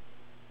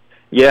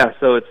 Yeah,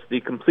 so it's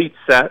the complete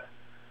set.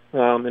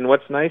 And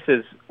what's nice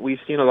is we've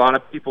seen a lot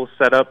of people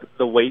set up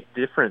the weight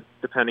different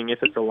depending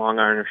if it's a long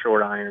iron or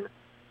short iron.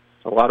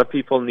 A lot of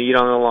people need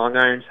on the long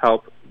irons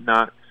help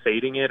not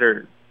fading it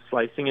or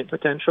slicing it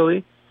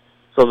potentially,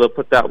 so they'll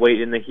put that weight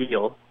in the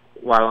heel,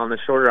 while on the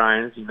shorter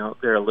irons,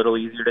 they're a little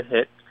easier to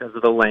hit because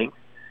of the length,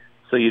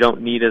 so you don't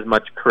need as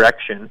much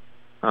correction.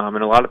 And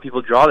a lot of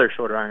people draw their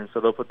shorter irons, so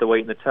they'll put the weight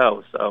in the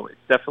toe. So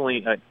it's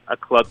definitely a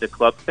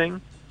club-to-club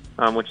thing,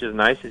 which is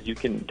nice, is you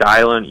can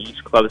dial in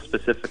each club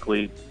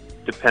specifically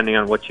depending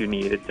on what you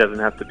need. It doesn't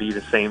have to be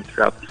the same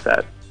throughout the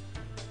set.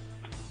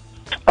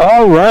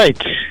 All right.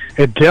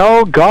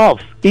 Edel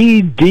Golf,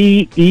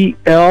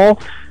 EDEL.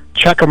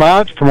 Check them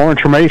out. For more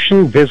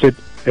information, visit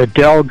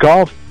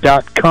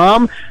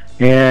edelgolf.com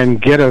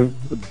and get a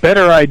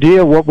better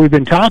idea of what we've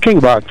been talking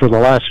about for the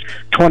last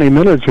 20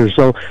 minutes or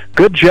so.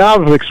 Good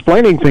job of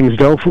explaining things,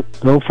 though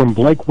from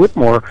Blake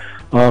Whitmore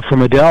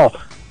from Edel.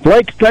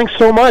 Blake, thanks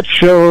so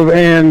much,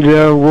 and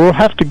we'll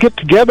have to get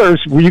together.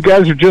 You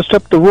guys are just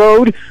up the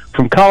road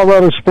from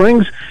Colorado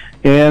Springs,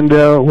 and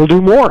we'll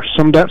do more,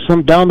 some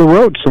down the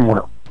road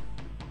somewhere.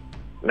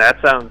 That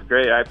sounds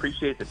great. I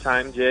appreciate the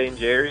time, Jay and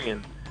Jerry,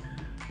 and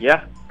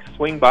yeah,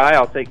 swing by.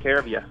 I'll take care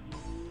of you.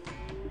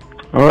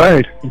 All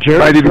right. Jerry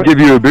might even give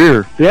you a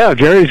beer. Yeah,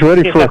 Jerry's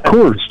ready for a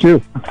Coors,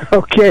 too.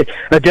 Okay.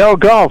 Edel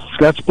Golf.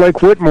 That's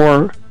Blake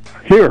Whitmore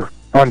here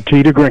on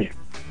Tee to Green.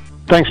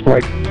 Thanks,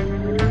 Blake.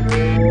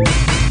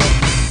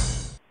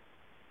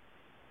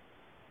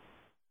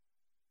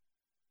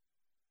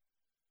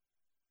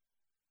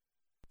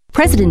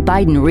 President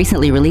Biden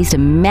recently released a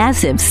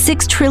massive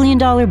 $6 trillion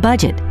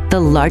budget, the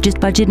largest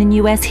budget in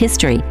U.S.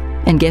 history.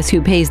 And guess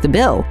who pays the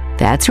bill?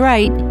 That's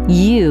right,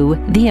 you,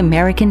 the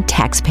American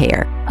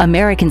taxpayer.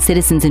 American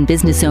citizens and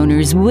business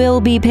owners will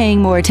be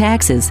paying more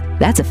taxes.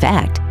 That's a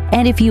fact.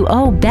 And if you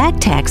owe back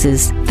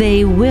taxes,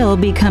 they will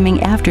be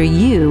coming after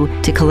you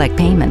to collect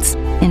payments.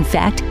 In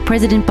fact,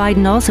 President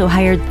Biden also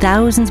hired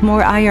thousands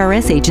more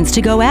IRS agents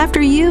to go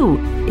after you.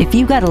 If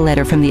you got a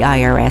letter from the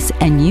IRS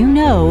and you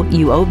know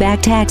you owe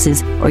back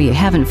taxes or you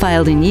haven't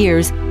filed in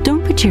years,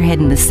 don't put your head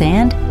in the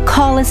sand.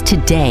 Call us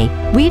today.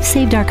 We've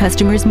saved our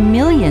customers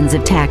millions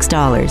of tax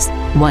dollars.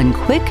 One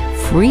quick,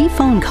 free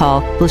phone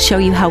call will show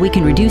you how we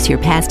can reduce your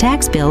past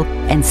tax bill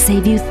and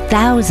save you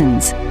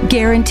thousands.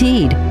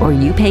 Guaranteed, or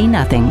you pay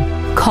nothing.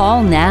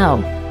 Call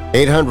now.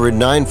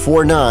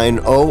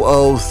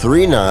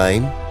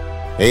 800-949-0039.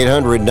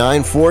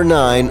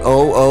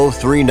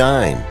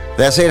 800-949-0039.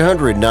 That's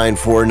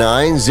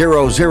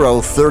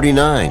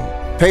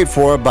 800-949-0039. Paid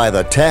for by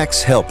the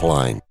Tax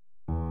Helpline.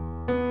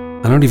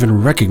 I don't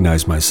even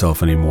recognize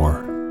myself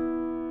anymore.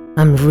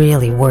 I'm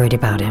really worried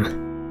about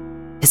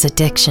him. His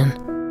addiction.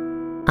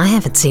 I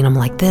haven't seen him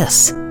like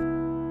this.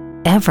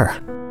 Ever.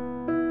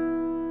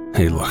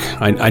 Hey, look,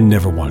 I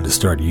never wanted to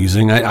start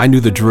using. I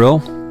knew the drill,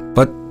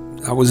 but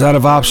I was out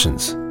of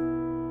options.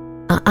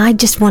 I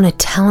just want to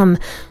tell him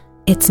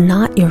it's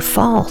not your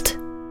fault.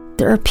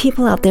 There are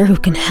people out there who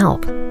can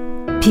help.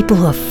 People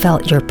who have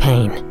felt your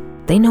pain.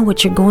 They know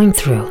what you're going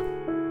through.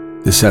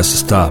 This has to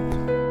stop.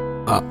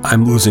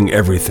 I'm losing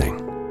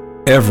everything.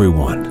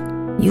 Everyone.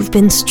 You've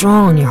been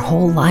strong your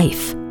whole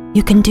life.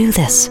 You can do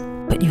this,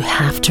 but you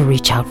have to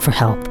reach out for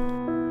help.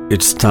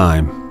 It's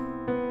time.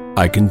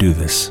 I can do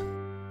this.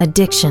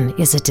 Addiction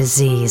is a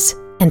disease,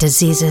 and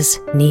diseases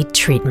need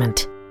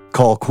treatment.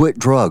 Call Quit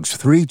Drugs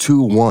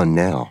 321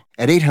 now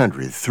at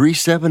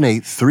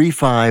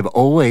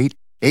 800-378-3508,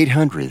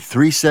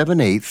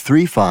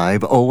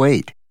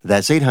 800-378-3508.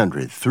 That's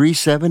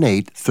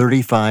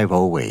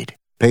 800-378-3508.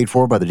 Paid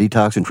for by the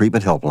Detox and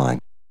Treatment Helpline.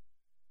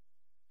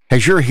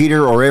 Has your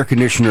heater or air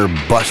conditioner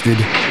busted?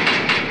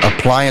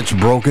 Appliance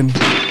broken?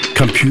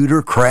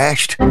 Computer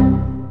crashed?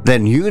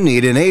 Then you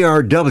need an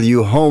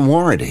ARW home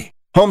warranty.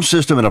 Home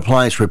system and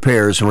appliance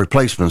repairs and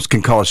replacements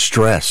can cause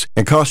stress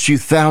and cost you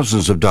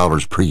thousands of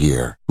dollars per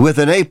year. With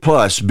an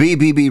A-plus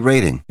BBB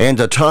rating and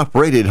a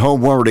top-rated home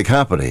warranty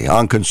company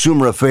on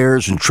Consumer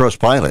Affairs and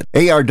Trustpilot,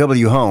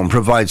 ARW Home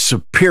provides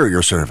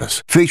superior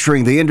service,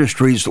 featuring the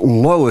industry's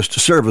lowest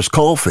service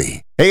call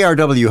fee.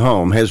 ARW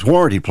Home has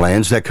warranty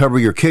plans that cover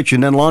your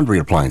kitchen and laundry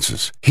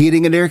appliances,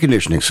 heating and air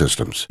conditioning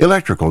systems,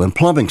 electrical and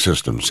plumbing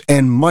systems,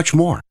 and much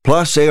more.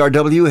 Plus,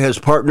 ARW has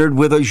partnered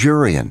with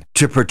Azurian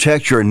to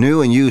protect your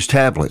new and used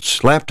tablets,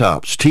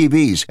 laptops,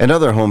 TVs, and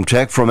other home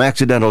tech from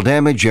accidental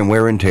damage and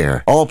wear and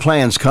tear. All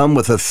plans come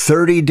with a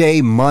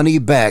 30-day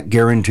money-back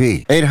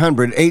guarantee.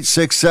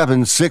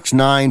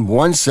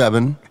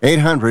 800-867-6917.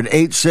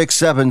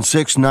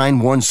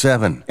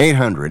 800-867-6917.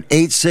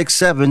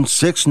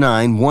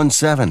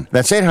 800-867-6917.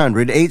 That's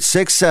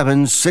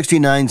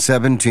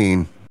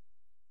 800-867-6917.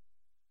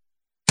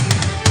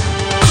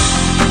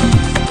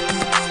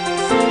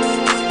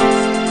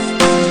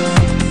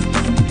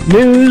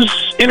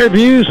 News,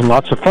 interviews, and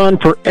lots of fun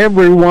for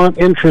everyone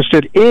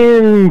interested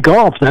in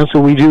golf. That's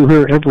what we do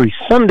here every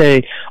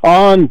Sunday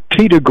on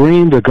Tee to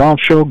Green, the golf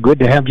show. Good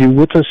to have you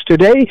with us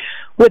today.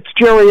 With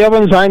Jerry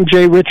Evans, I'm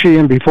Jay Ritchie,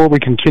 and before we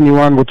continue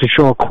on with the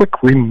show, a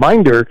quick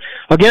reminder,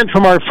 again,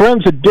 from our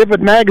friends at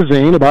Divot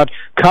Magazine about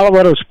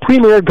Colorado's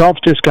premier golf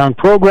discount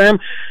program.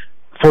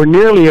 For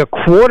nearly a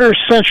quarter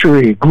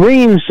century,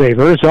 Green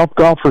Savers help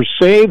golfers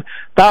save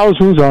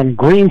thousands on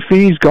green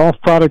fees, golf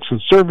products,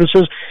 and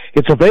services.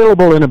 It's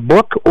available in a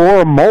book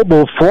or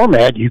mobile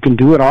format. You can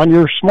do it on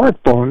your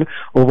smartphone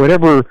or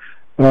whatever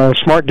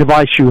smart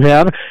device you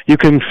have. You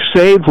can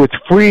save with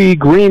free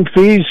green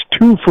fees,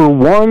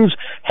 2-for-1s,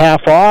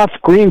 half off,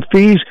 green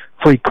fees,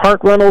 free cart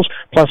rentals,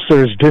 plus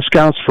there's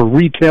discounts for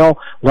retail,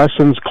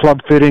 lessons,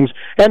 club fittings,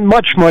 and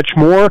much, much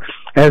more.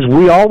 As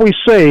we always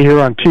say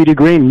here on Tee to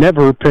Green,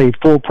 never pay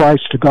full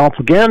price to golf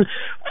again.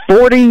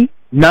 $49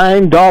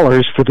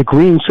 for the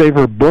Green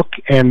Saver book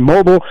and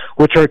mobile,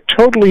 which are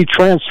totally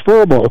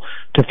transferable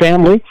to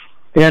family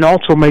and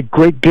also make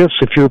great gifts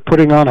if you're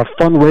putting on a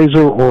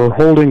fundraiser or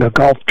holding a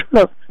golf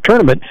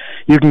tournament.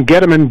 You can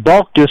get them in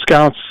bulk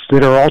discounts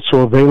that are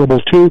also available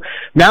too.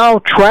 Now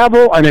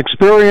travel and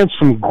experience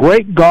some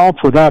great golf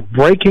without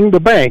breaking the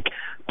bank.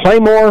 Play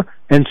more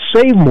and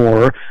save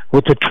more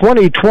with the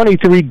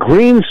 2023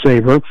 Green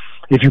Saver.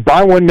 If you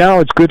buy one now,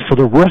 it's good for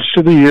the rest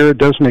of the year. It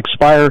doesn't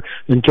expire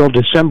until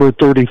December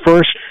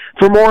 31st.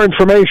 For more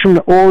information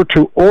or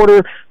to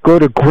order, go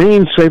to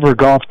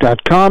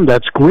greensavergolf.com.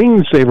 That's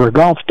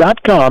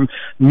greensavergolf.com.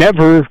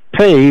 Never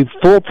pay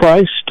full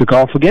price to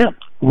golf again.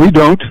 We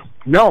don't.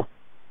 No.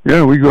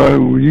 Yeah, we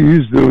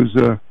use those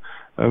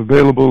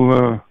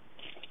available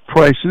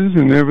prices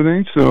and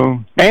everything,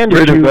 so and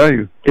great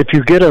value. If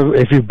you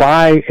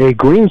buy a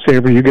Green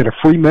Saver, you get a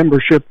free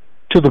membership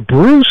to the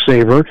Brew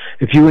Saver.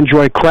 If you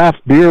enjoy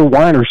craft beer,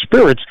 wine, or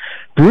spirits,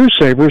 Brew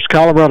Saver is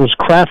Colorado's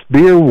craft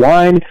beer,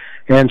 wine,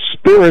 and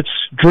spirits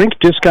drink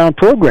discount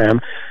program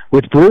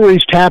with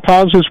breweries, tap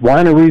houses,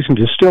 wineries, and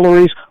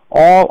distilleries,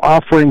 all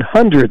offering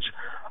hundreds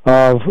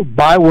of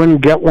buy one,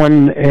 get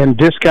one, and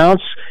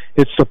discounts.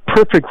 It's the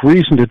perfect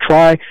reason to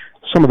try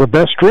some of the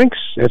best drinks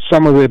at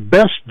some of the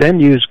best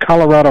venues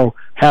Colorado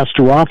has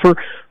to offer.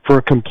 For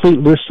a complete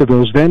list of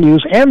those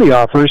venues and the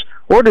offers,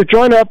 or to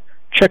join up,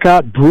 check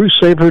out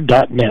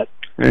brewsaver.net.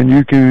 And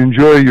you can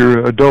enjoy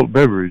your adult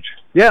beverage.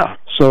 Yeah,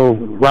 so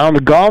round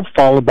of golf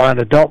followed by an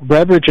adult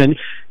beverage, and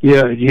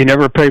you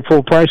never pay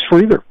full price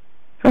for either.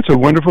 That's a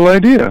wonderful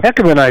idea. Heck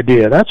of an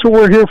idea. That's what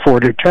we're here for,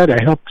 to try to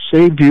help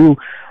save you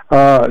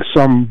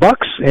some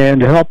bucks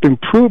and to help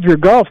improve your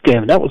golf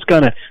game. That was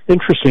kind of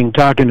interesting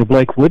talking to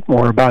Blake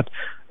Whitmore about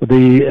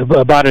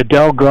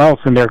Adele Golf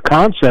and their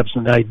concepts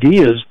and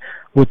ideas,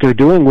 what they're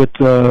doing with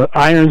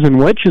irons and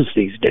wedges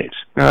these days.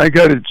 Now, I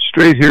got it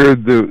straight here.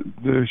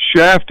 The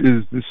shaft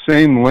is the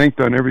same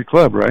length on every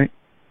club, right?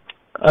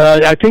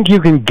 I think you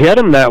can get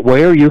them that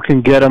way, or you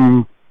can get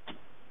them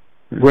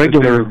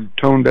regular,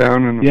 toned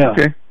down. And yeah,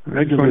 okay. Regular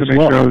I just wanted to as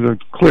make sure I was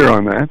clear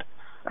on that.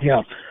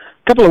 Yeah. A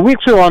couple of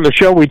weeks ago on the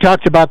show, we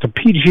talked about the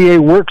PGA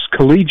Works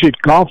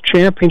Collegiate Golf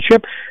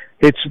Championship.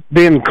 It's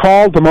been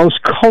called the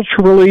most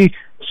culturally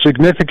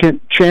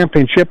significant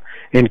championship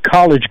in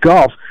college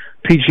golf.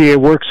 PGA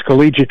Works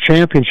Collegiate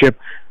Championship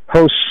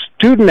hosts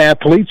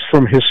student-athletes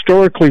from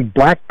historically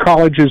black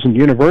colleges and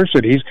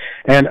universities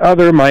and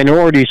other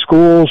minority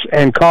schools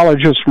and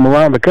colleges from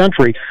around the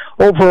country.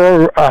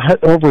 Over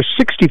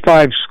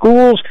 65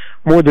 schools,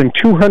 more than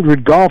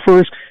 200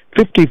 golfers,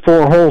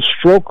 54-hole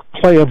stroke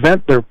play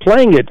event. They're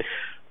playing it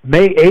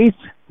May 8th,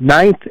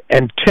 9th,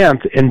 and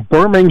 10th in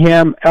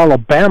Birmingham,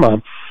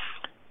 Alabama.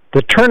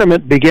 The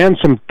tournament began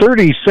some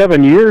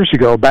 37 years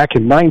ago, back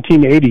in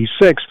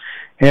 1986,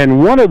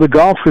 and one of the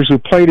golfers who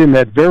played in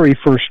that very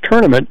first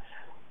tournament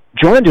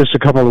joined us a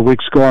couple of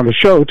weeks ago on the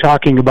show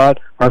talking about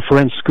our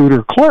friend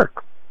Scooter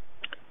Clark.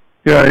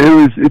 Yeah,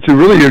 it's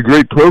really a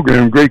great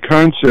program, great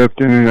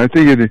concept, and I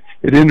think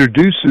it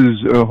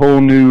introduces a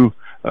whole new,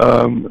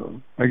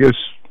 I guess,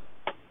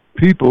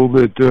 people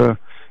that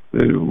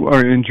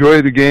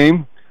enjoy the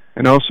game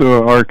and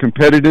also are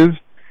competitive,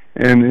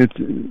 and it's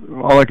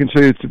all I can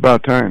say. It's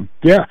about time.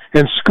 Yeah,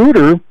 and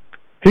Scooter,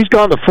 he's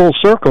gone the full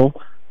circle.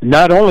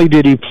 Not only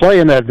did he play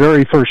in that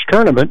very first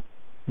tournament,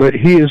 but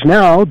he is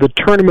now the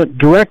tournament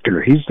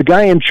director. He's the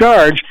guy in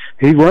charge.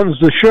 He runs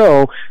the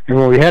show, and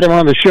when we had him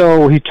on the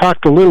show, he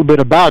talked a little bit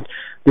about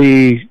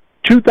the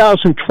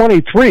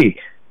 2023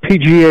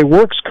 PGA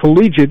Works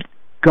Collegiate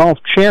Golf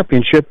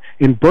Championship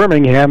in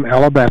Birmingham,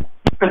 Alabama.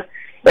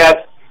 Yeah,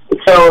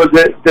 so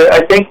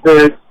I think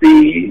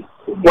the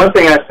one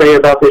thing I say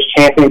about this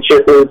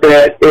championship is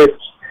that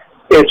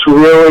it's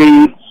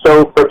really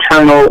so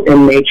fraternal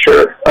in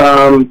nature.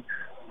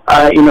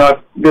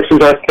 this is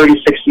our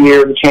 36th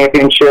year of the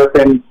championship,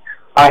 and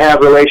I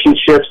have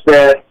relationships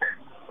that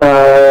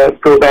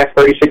go back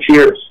 36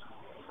 years.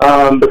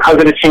 Because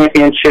of the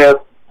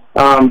championship,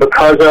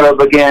 because of,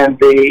 again,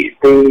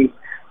 the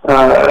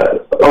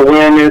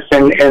awareness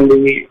and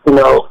the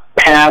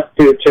path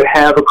to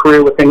have a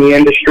career within the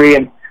industry.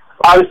 And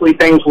obviously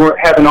things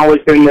haven't always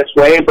been this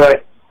way,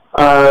 but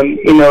there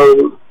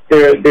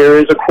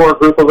is a core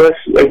group of us,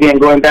 again,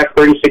 going back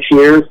 36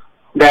 years,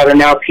 that are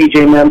now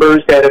PGA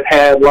members that have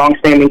had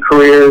long-standing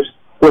careers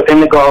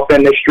within the golf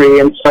industry.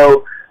 And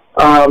so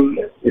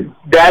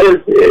that is,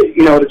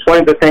 it's one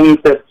of the things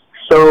that's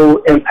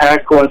so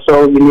impactful and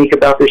so unique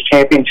about this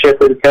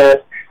championship is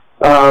that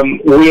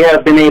we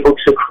have been able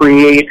to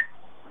create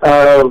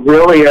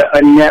really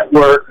a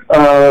network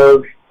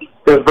of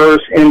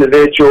diverse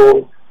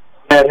individuals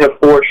that have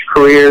forged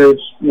careers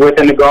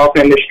within the golf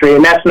industry.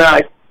 And that's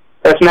not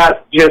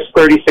just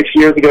 36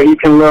 years ago. You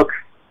can look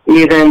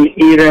even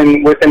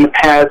within the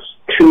past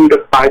 2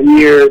 to 5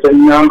 years, a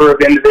number of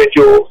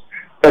individuals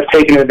have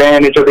taken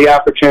advantage of the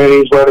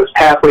opportunities, whether it's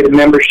pathway to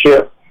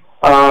membership,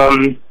 or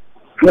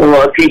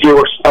a PGA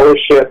Works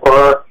Fellowship,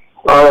 or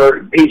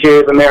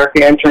PGA of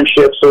America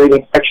internships, or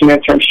even section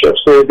internships.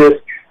 So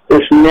this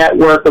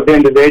network of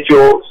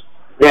individuals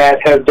that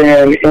have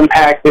been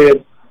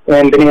impacted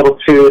and been able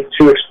to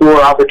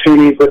explore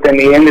opportunities within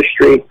the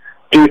industry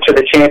due to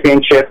the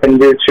championship and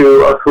due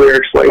to our career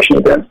exploration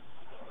event.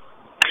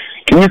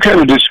 Can you kind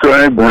of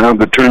describe how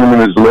the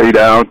tournament is laid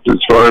out as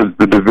far as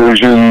the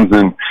divisions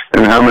and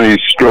how many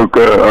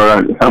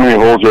how many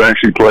holes are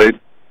actually played?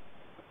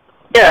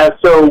 Yeah,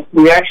 so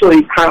we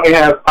actually currently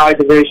have 5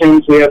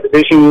 divisions. We have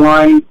Division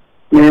 1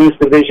 men's,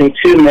 Division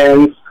 2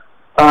 men's,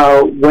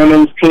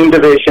 women's team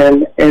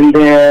division, and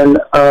then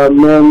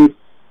men's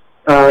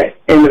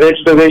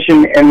individual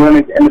division and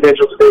women's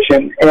individual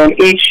division. And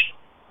each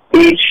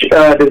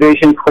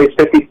division plays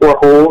 54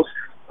 holes.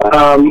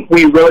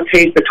 We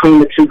rotate between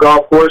the 2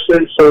 golf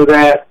courses so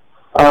that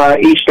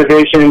each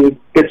division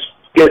gets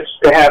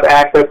to have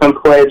access and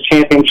play the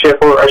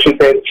championship, or I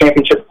should say the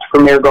championship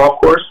premier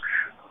golf course.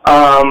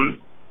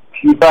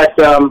 But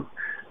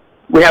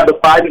we have the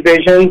 5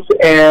 divisions,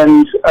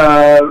 and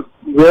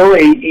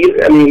really,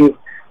 I mean,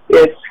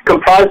 it's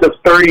comprised of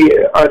 30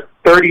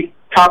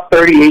 top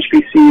 30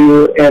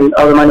 HBCU and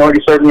other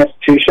minority-serving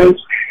institutions.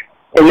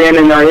 And then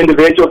in our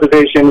individual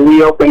division,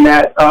 we open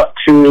that up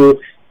to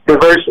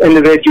diverse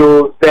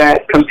individuals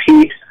that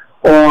compete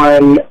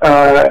on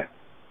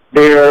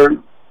their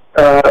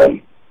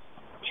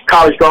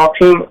college golf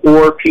team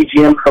or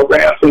PGM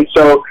programs. And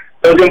so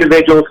those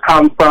individuals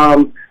come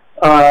from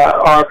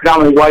our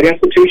predominantly white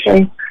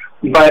institutions,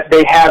 but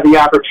they have the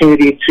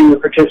opportunity to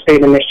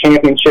participate in this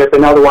championship,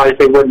 and otherwise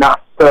they would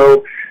not.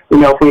 So,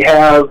 if we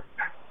have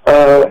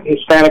a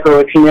Hispanic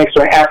or Latinx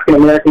or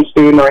African-American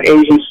student or an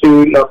Asian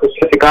student or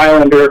Pacific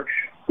Islander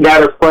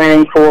that are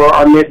playing for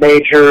our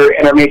mid-major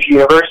and our major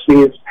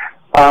universities,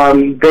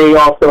 they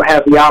also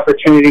have the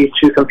opportunity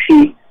to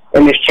compete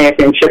in this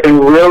championship and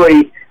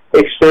really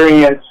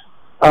experience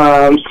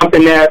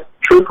something that,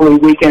 truthfully,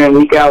 week in and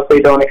week out, they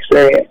don't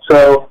experience.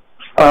 So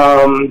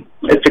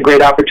it's a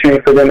great opportunity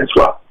for them as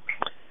well.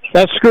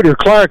 That's Scooter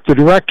Clark, the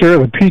director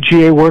of the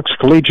PGA Works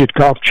Collegiate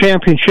Golf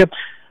Championship,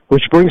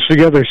 which brings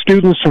together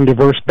students from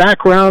diverse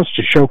backgrounds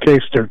to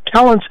showcase their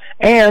talents,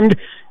 and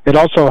it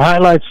also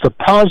highlights the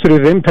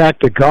positive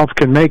impact that golf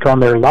can make on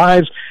their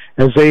lives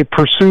as they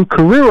pursue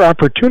career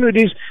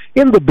opportunities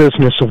in the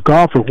business of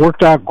golf. It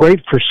worked out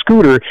great for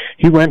Scooter.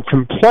 He went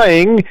from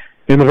playing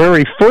in the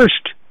very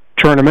first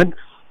tournament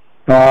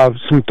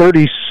some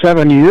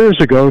 37 years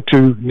ago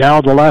to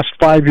now the last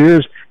 5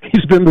 years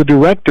he's been the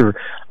director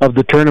of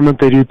the tournament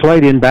that he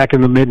played in back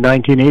in the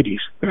mid-1980s.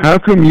 How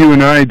come you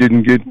and I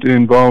didn't get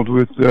involved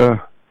with the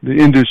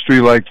industry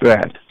like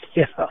that?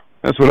 Yeah.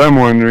 That's what I'm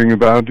wondering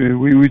about.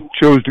 We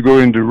chose to go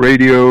into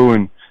radio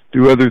and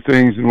do other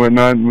things and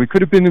whatnot, and we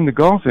could have been in the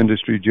golf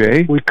industry,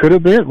 Jay. We could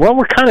have been. Well,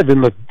 we're kind of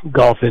in the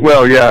golf industry.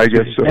 Well, yeah, I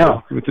guess so.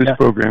 Yeah. With this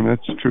program,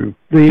 that's true.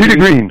 The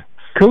Green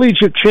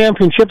Collegiate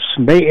Championships,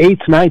 May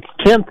 8th, 9th,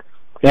 10th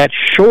at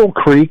Shoal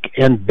Creek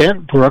and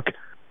Bent Brook,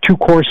 2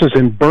 courses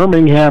in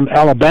Birmingham,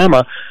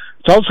 Alabama.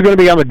 It's also going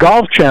to be on the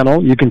Golf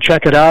Channel. You can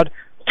check it out,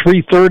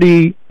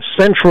 3:30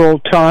 Central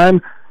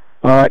Time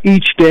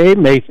each day,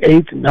 May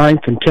 8th,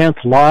 9th, and 10th,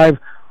 live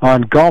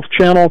on Golf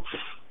Channel.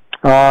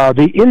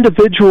 The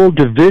individual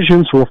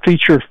divisions will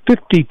feature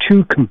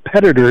 52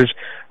 competitors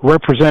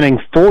representing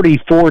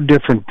 44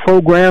 different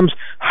programs.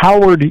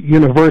 Howard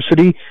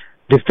University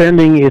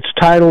defending its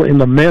title in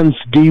the men's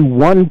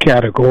D1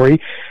 category,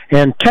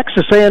 and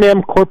Texas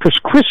A&M Corpus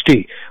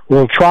Christi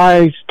will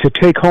try to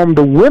take home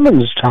the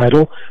women's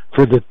title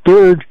for the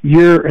 3rd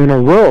year in a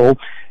row.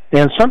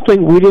 And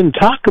something we didn't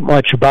talk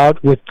much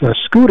about with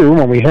Scooter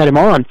when we had him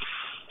on,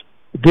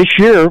 this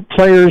year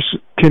players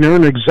can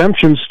earn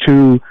exemptions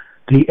to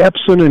the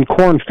Epsom and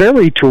Korn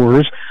Ferry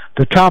Tours.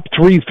 The top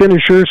 3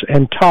 finishers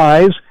and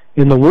ties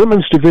in the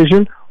women's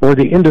division or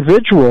the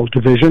individual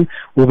division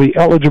will be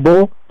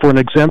eligible for an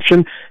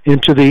exemption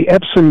into the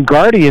Epsom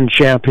Guardian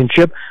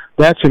Championship.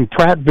 That's in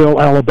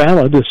Prattville,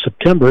 Alabama this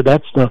September.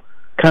 That's the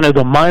kind of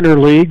the minor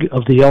league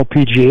of the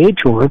LPGA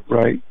Tour.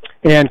 Right.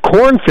 And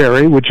Korn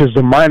Ferry, which is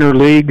the minor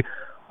league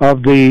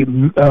of the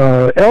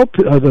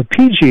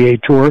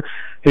PGA Tour,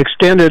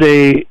 extended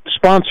a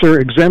sponsor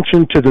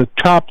exemption to the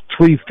top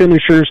 3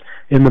 finishers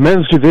in the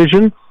men's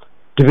division,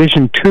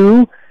 Division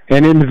 2,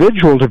 and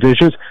individual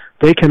divisions.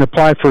 They can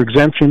apply for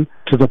exemption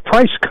to the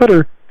Price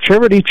Cutter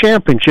Charity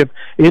Championship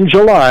in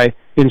July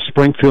in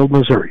Springfield,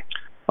 Missouri.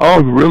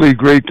 All really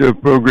great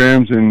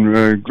programs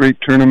and great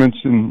tournaments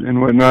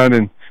and whatnot,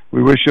 and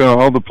we wish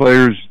all the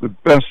players the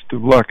best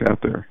of luck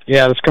out there.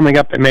 Yeah, it's coming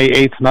up May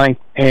 8th, 9th,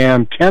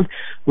 and 10th.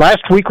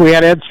 Last week we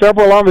had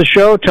several on the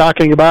show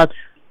talking about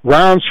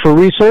rounds for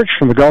research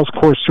from the Golf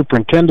Course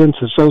Superintendents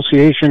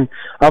Association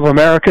of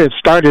America. It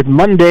started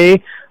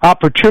Monday,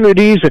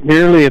 opportunities at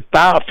nearly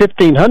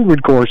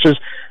 1,500 courses,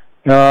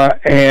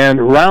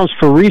 and rounds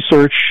for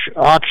research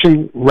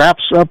auction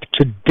wraps up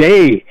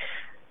today.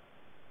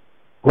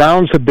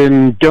 Rounds have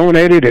been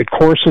donated at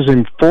courses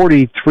in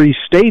 43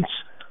 states,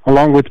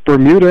 along with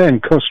Bermuda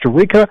and Costa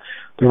Rica.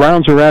 The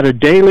rounds are added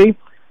daily,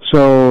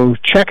 so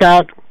check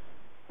out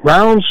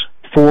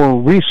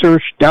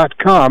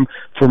roundsforresearch.com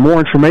for more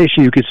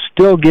information. You can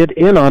still get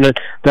in on it.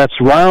 That's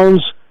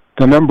rounds,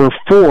 the number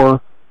 4,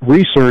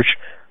 research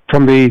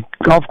from the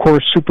Golf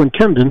Course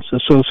Superintendents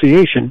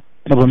Association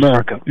of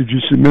America. Did you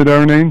submit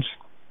our names?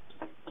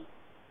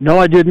 No,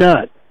 I did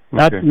not.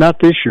 Okay. Not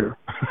this year.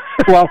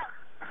 Well,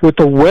 with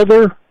the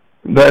weather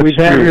we've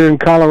had here in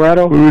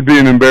Colorado, we would be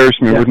an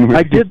embarrassment, wouldn't we?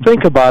 I did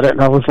think about it,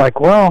 and I was like,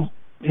 well,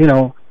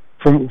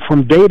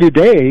 from day to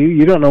day,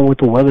 you don't know what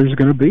the weather's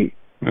going to be.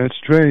 That's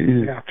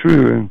true. Yeah.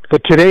 True.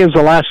 But today is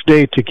the last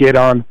day to get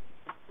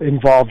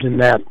involved in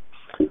that.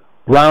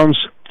 Rounds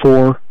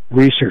for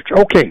research.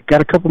 Okay,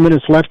 got a couple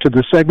minutes left of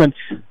the segment.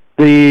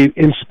 The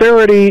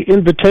Insperity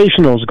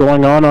Invitational is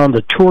going on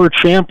the Tour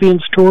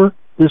Champions Tour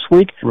this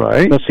week.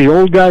 Right. That's the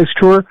old guys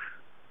tour.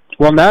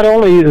 Well, not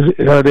only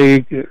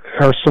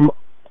are some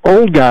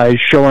old guys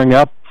showing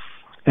up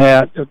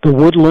at the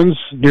Woodlands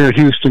near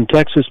Houston,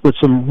 Texas, but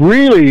some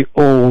really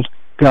old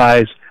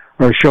guys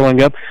are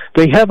showing up.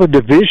 They have a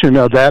division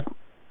of that.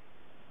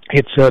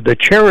 It's the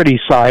charity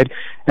side,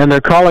 and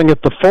they're calling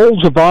it the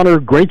Folds of Honor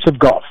Greats of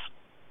Golf.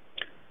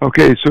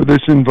 Okay, so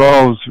this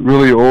involves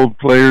really old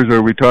players.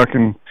 Are we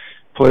talking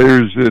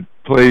players that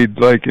played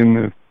like in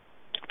the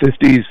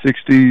 50s,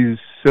 60s,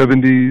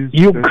 70s?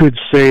 You could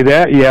say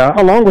that, yeah,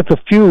 along with a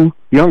few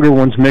younger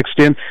ones mixed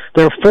in.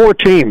 There are 4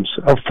 teams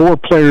of 4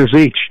 players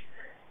each.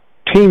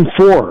 Team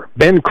 4,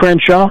 Ben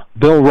Crenshaw,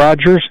 Bill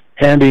Rogers,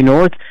 Andy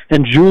North,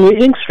 and Julie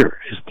Inkster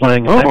is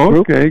playing in that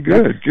group. Okay,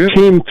 good.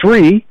 Team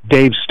 3,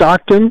 Dave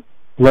Stockton,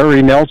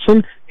 Larry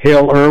Nelson,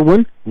 Hale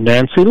Irwin,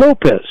 Nancy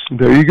Lopez.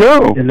 There you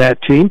go. In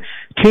that team.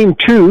 Team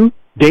 2,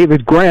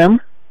 David Graham,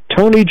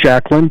 Tony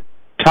Jacklin,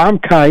 Tom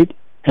Kite,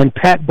 and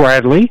Pat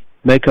Bradley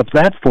make up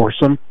that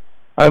foursome.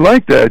 I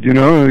like that, we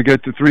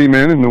got the 3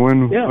 men and the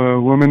one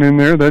woman in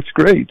there. That's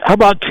great. How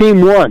about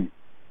Team 1?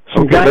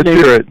 Some guy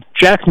named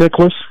Jack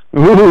Nicklaus,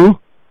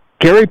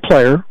 Gary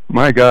Player,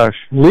 my gosh,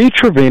 Lee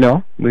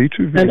Trevino, and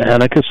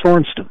Annika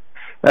Sorenstam.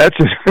 That's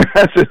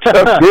a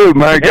tough group,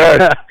 my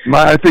gosh.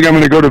 I think I'm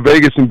going to go to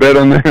Vegas and bet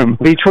on them.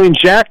 Between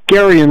Jack,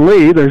 Gary, and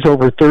Lee, there's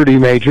over 30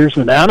 majors,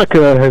 and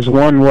Annika has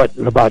won,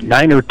 about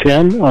 9 or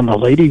 10 on the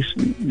ladies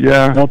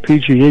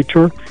LPGA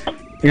Tour.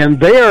 And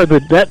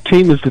that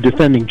team is the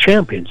defending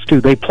champions,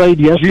 too. They played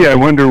yesterday. Gee, I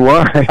wonder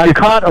why. I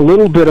caught a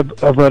little bit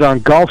of it on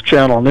Golf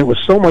Channel, and it was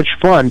so much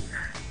fun.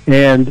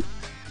 And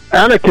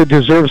Annika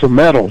deserves a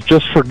medal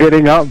just for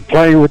getting out and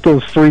playing with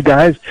those 3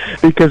 guys,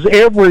 because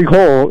every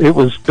hole, it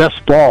was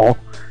best ball.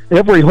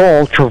 Every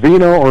hole,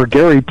 Trevino or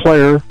Gary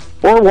Player,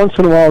 or once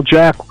in a while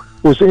Jack,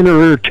 was in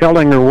her ear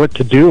telling her what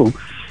to do.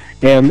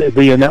 And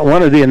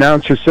one of the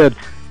announcers said,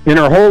 in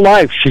her whole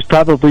life, she's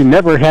probably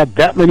never had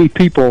that many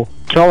people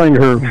telling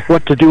her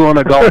what to do on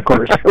a golf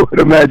course. I would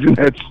imagine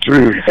that's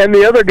true. And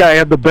the other guy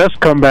had the best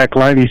comeback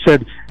line. He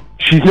said,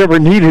 she's never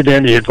needed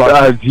any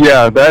advice.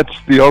 Yeah, that's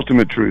the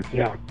ultimate truth.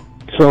 Yeah.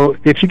 So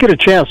if you get a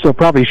chance, they'll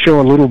probably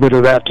show a little bit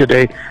of that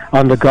today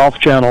on the Golf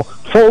Channel.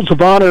 Folds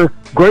of Honor,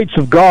 Greats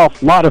of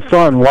Golf, a lot of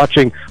fun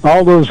watching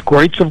all those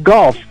greats of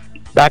golf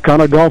back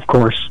on a golf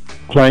course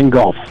playing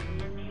golf.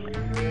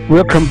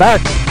 We'll come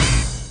back.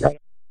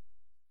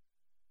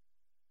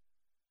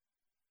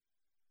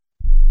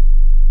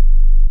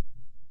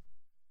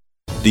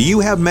 Do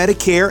you have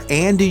Medicare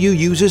and do you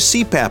use a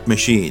CPAP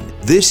machine?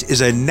 This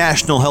is a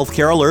national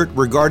healthcare alert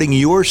regarding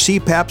your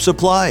CPAP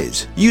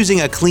supplies.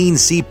 Using a clean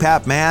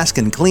CPAP mask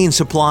and clean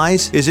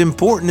supplies is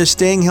important to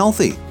staying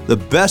healthy. The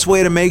best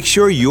way to make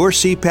sure your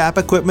CPAP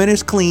equipment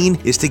is clean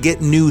is to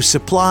get new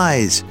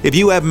supplies. If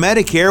you have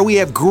Medicare, we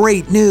have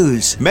great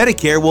news.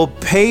 Medicare will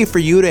pay for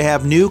you to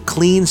have new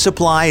clean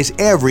supplies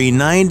every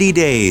 90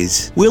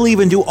 days. We'll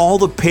even do all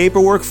the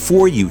paperwork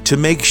for you to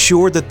make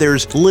sure that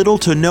there's little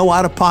to no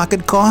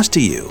out-of-pocket cost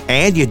to you.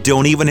 And you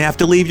don't even have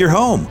to leave your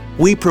home.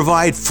 We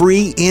provide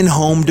free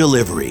in-home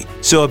delivery.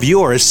 So if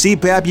you're a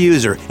CPAP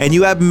user and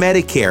you have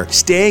Medicare,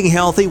 staying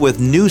healthy with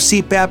new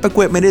CPAP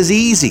equipment is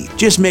easy.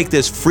 Just make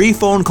this free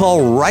phone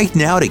call right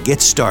now to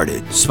get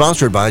started.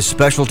 Sponsored by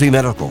Specialty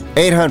Medical.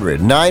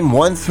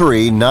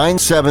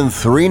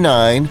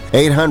 800-913-9739.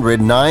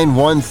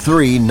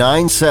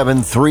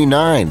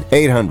 800-913-9739.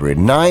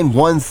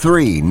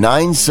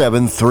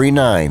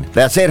 800-913-9739.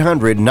 That's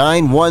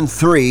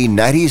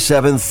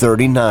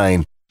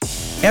 800-913-9739.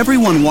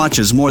 Everyone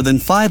watches more than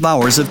 5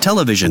 hours of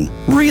television.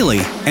 Really?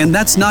 And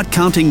that's not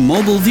counting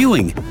mobile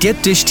viewing.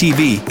 Get Dish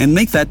TV and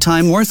make that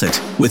time worth it.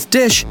 With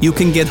Dish, you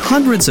can get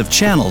hundreds of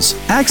channels,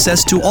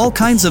 access to all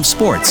kinds of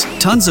sports,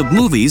 tons of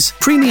movies,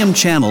 premium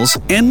channels,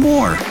 and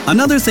more.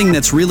 Another thing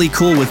that's really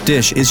cool with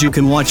Dish is you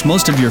can watch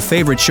most of your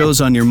favorite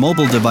shows on your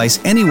mobile device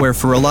anywhere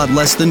for a lot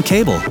less than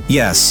cable.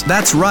 Yes,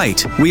 that's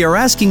right. We are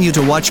asking you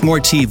to watch more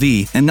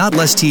TV and not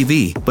less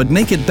TV, but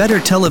make it better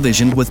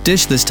television with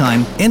Dish this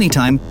time,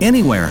 anytime,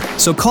 anywhere.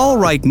 So call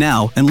right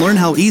now and learn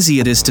how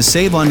easy it is to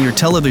save on your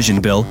television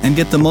bill and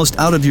get the most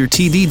out of your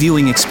TV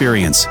viewing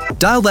experience.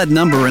 Dial that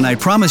number and I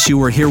promise you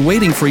we're here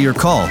waiting for your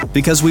call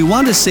because we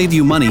want to save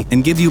you money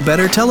and give you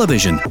better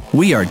television.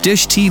 We are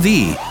Dish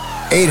TV.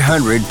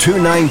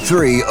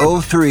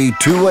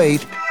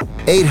 800-293-0328.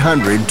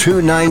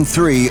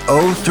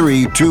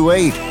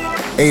 800-293-0328.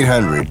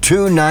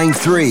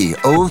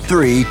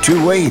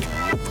 800-293-0328.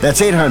 That's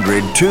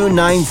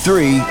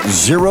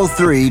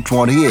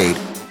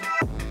 800-293-0328.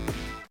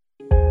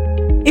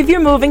 If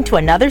you're moving to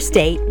another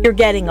state, you're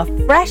getting a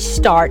fresh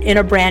start in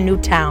a brand new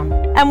town.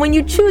 And when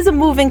you choose a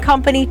moving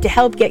company to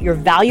help get your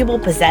valuable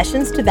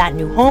possessions to that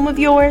new home of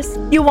yours,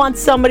 you want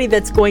somebody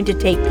that's going to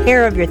take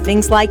care of your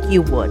things like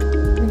you would.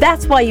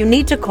 That's why you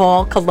need to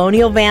call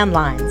Colonial Van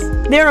Lines.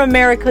 They're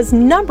America's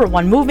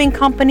 #1 moving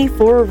company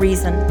for a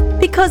reason.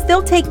 Because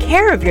they'll take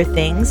care of your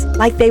things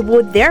like they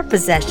would their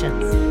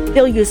possessions.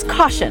 They'll use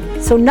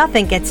caution so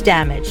nothing gets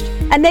damaged.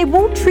 And they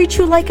won't treat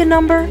you like a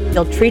number,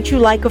 they'll treat you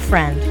like a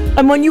friend.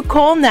 And when you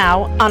call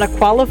now on a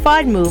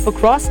qualified move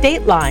across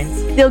state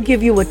lines, they'll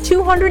give you a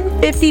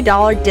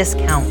 $250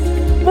 discount.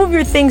 Move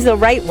your things the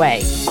right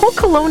way. Call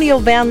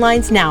Colonial Van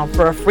Lines now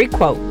for a free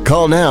quote.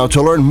 Call now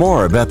to learn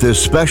more about this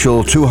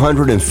special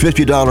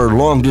 $250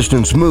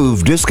 long-distance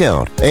move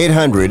discount.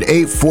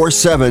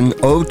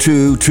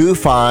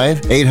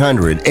 800-847-0225.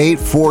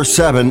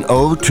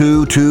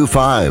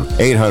 800-847-0225.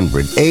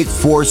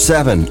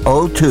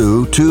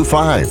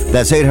 800-847-0225.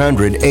 That's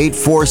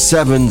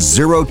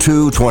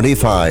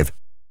 800-847-0225.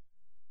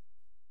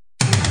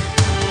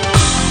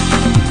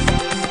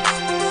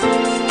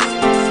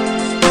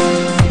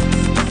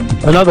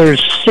 Another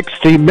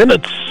 60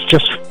 minutes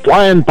just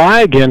flying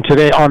by again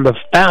today on the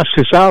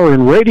fastest hour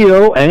in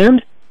radio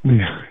and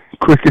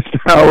quickest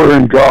hour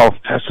in golf.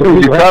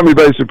 You caught me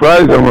by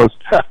surprise almost.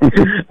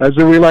 That's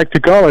what we like to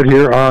call it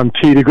here on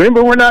Tee to Green,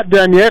 but we're not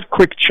done yet.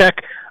 Quick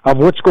check of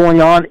what's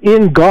going on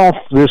in golf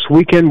this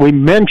weekend. We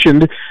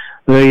mentioned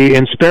the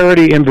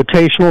Insperity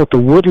Invitational at the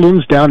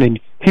Woodlands down in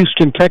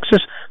Houston,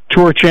 Texas,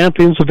 Tour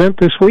Champions event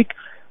this week.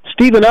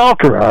 Stephen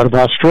Alker out of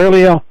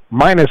Australia,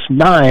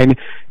 -9,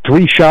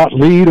 3-shot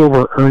lead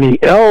over Ernie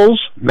Els,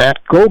 Matt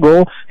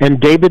Gogol,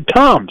 and David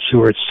Toms,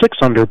 who are at 6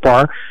 under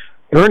par.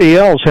 Ernie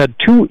Els had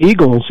 2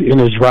 eagles in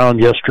his round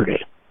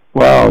yesterday.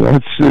 Wow,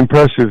 that's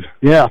impressive.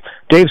 Yeah.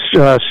 Steve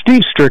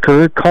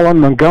Stricker, Colin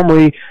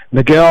Montgomery,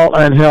 Miguel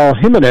Angel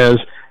Jimenez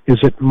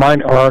is at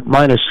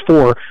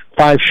 -4,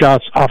 5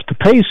 shots off the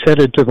pace,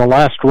 headed to the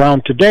last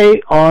round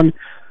today on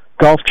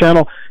Golf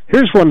Channel.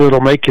 Here's one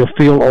that'll make you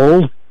feel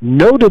old.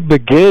 Nota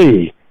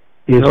Begay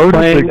is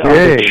playing on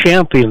the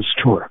Champions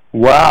Tour.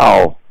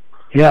 Wow.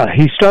 Yeah,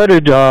 he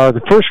started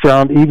the first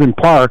round even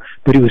par,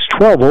 but he was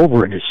 12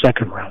 over in his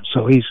second round,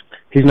 so he's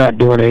not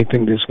doing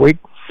anything this week.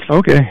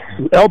 Okay.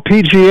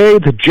 LPGA,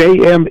 the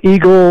JM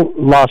Eagle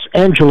Los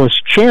Angeles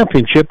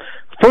Championship,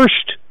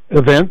 first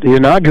event, the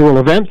inaugural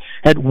event,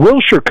 at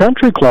Wilshire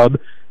Country Club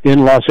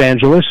in Los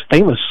Angeles.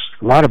 Famous.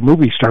 A lot of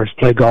movie stars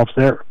play golf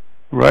there.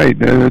 Right,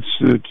 and it's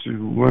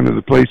one of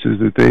the places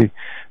that they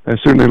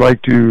certainly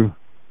like to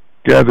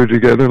gather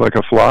together like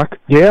a flock.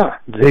 Yeah,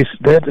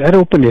 that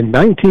opened in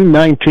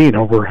 1919,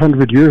 over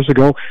 100 years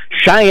ago.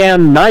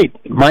 Cheyenne Knight,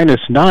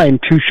 -9,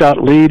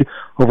 2-shot lead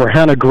over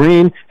Hannah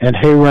Green and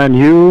Heyran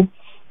Yu.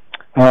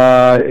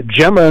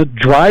 Gemma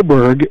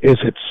Dryberg is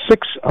at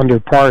 6 under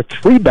par,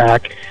 3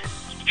 back.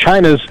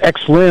 China's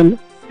X-Lin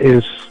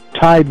is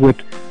tied with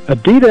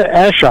Aditya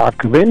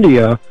Ashok of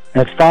India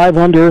at 5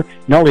 under.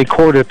 Nelly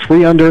Court at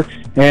 3 under.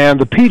 And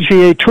the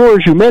PGA Tour,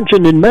 as you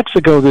mentioned, in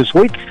Mexico this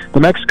week, the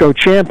Mexico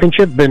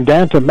Championship,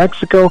 Bandanta,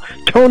 Mexico.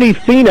 Tony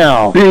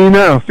Finau.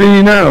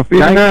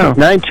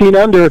 19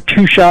 under,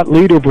 2-shot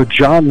lead over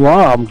John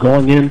Rahm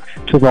going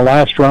into the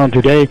last round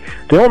today.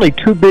 The only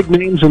 2 big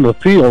names in the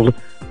field,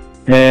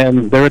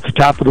 and they're at the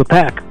top of the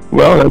pack.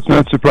 Well, that's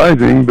not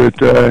surprising, but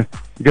you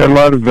got a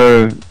lot of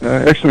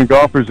excellent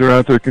golfers that are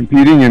out there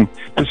competing, and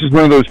this is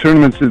one of those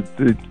tournaments that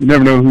you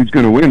never know who's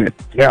going to win it.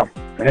 Yeah,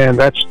 and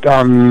that's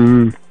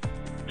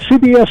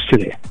CBS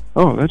today.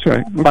 Oh, that's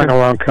right. Okay. Final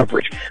round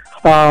coverage.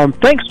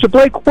 Thanks to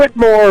Blake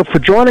Whitmore for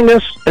joining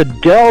us.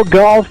 Edel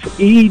Golf,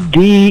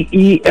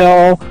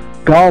 EDEL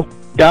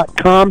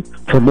golf.com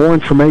for more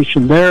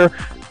information there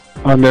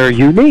on their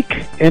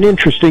unique and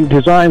interesting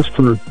designs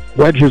for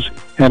wedges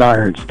and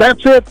irons.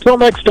 That's it. Till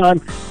next time,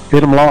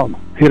 hit them long,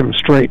 hit them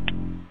straight.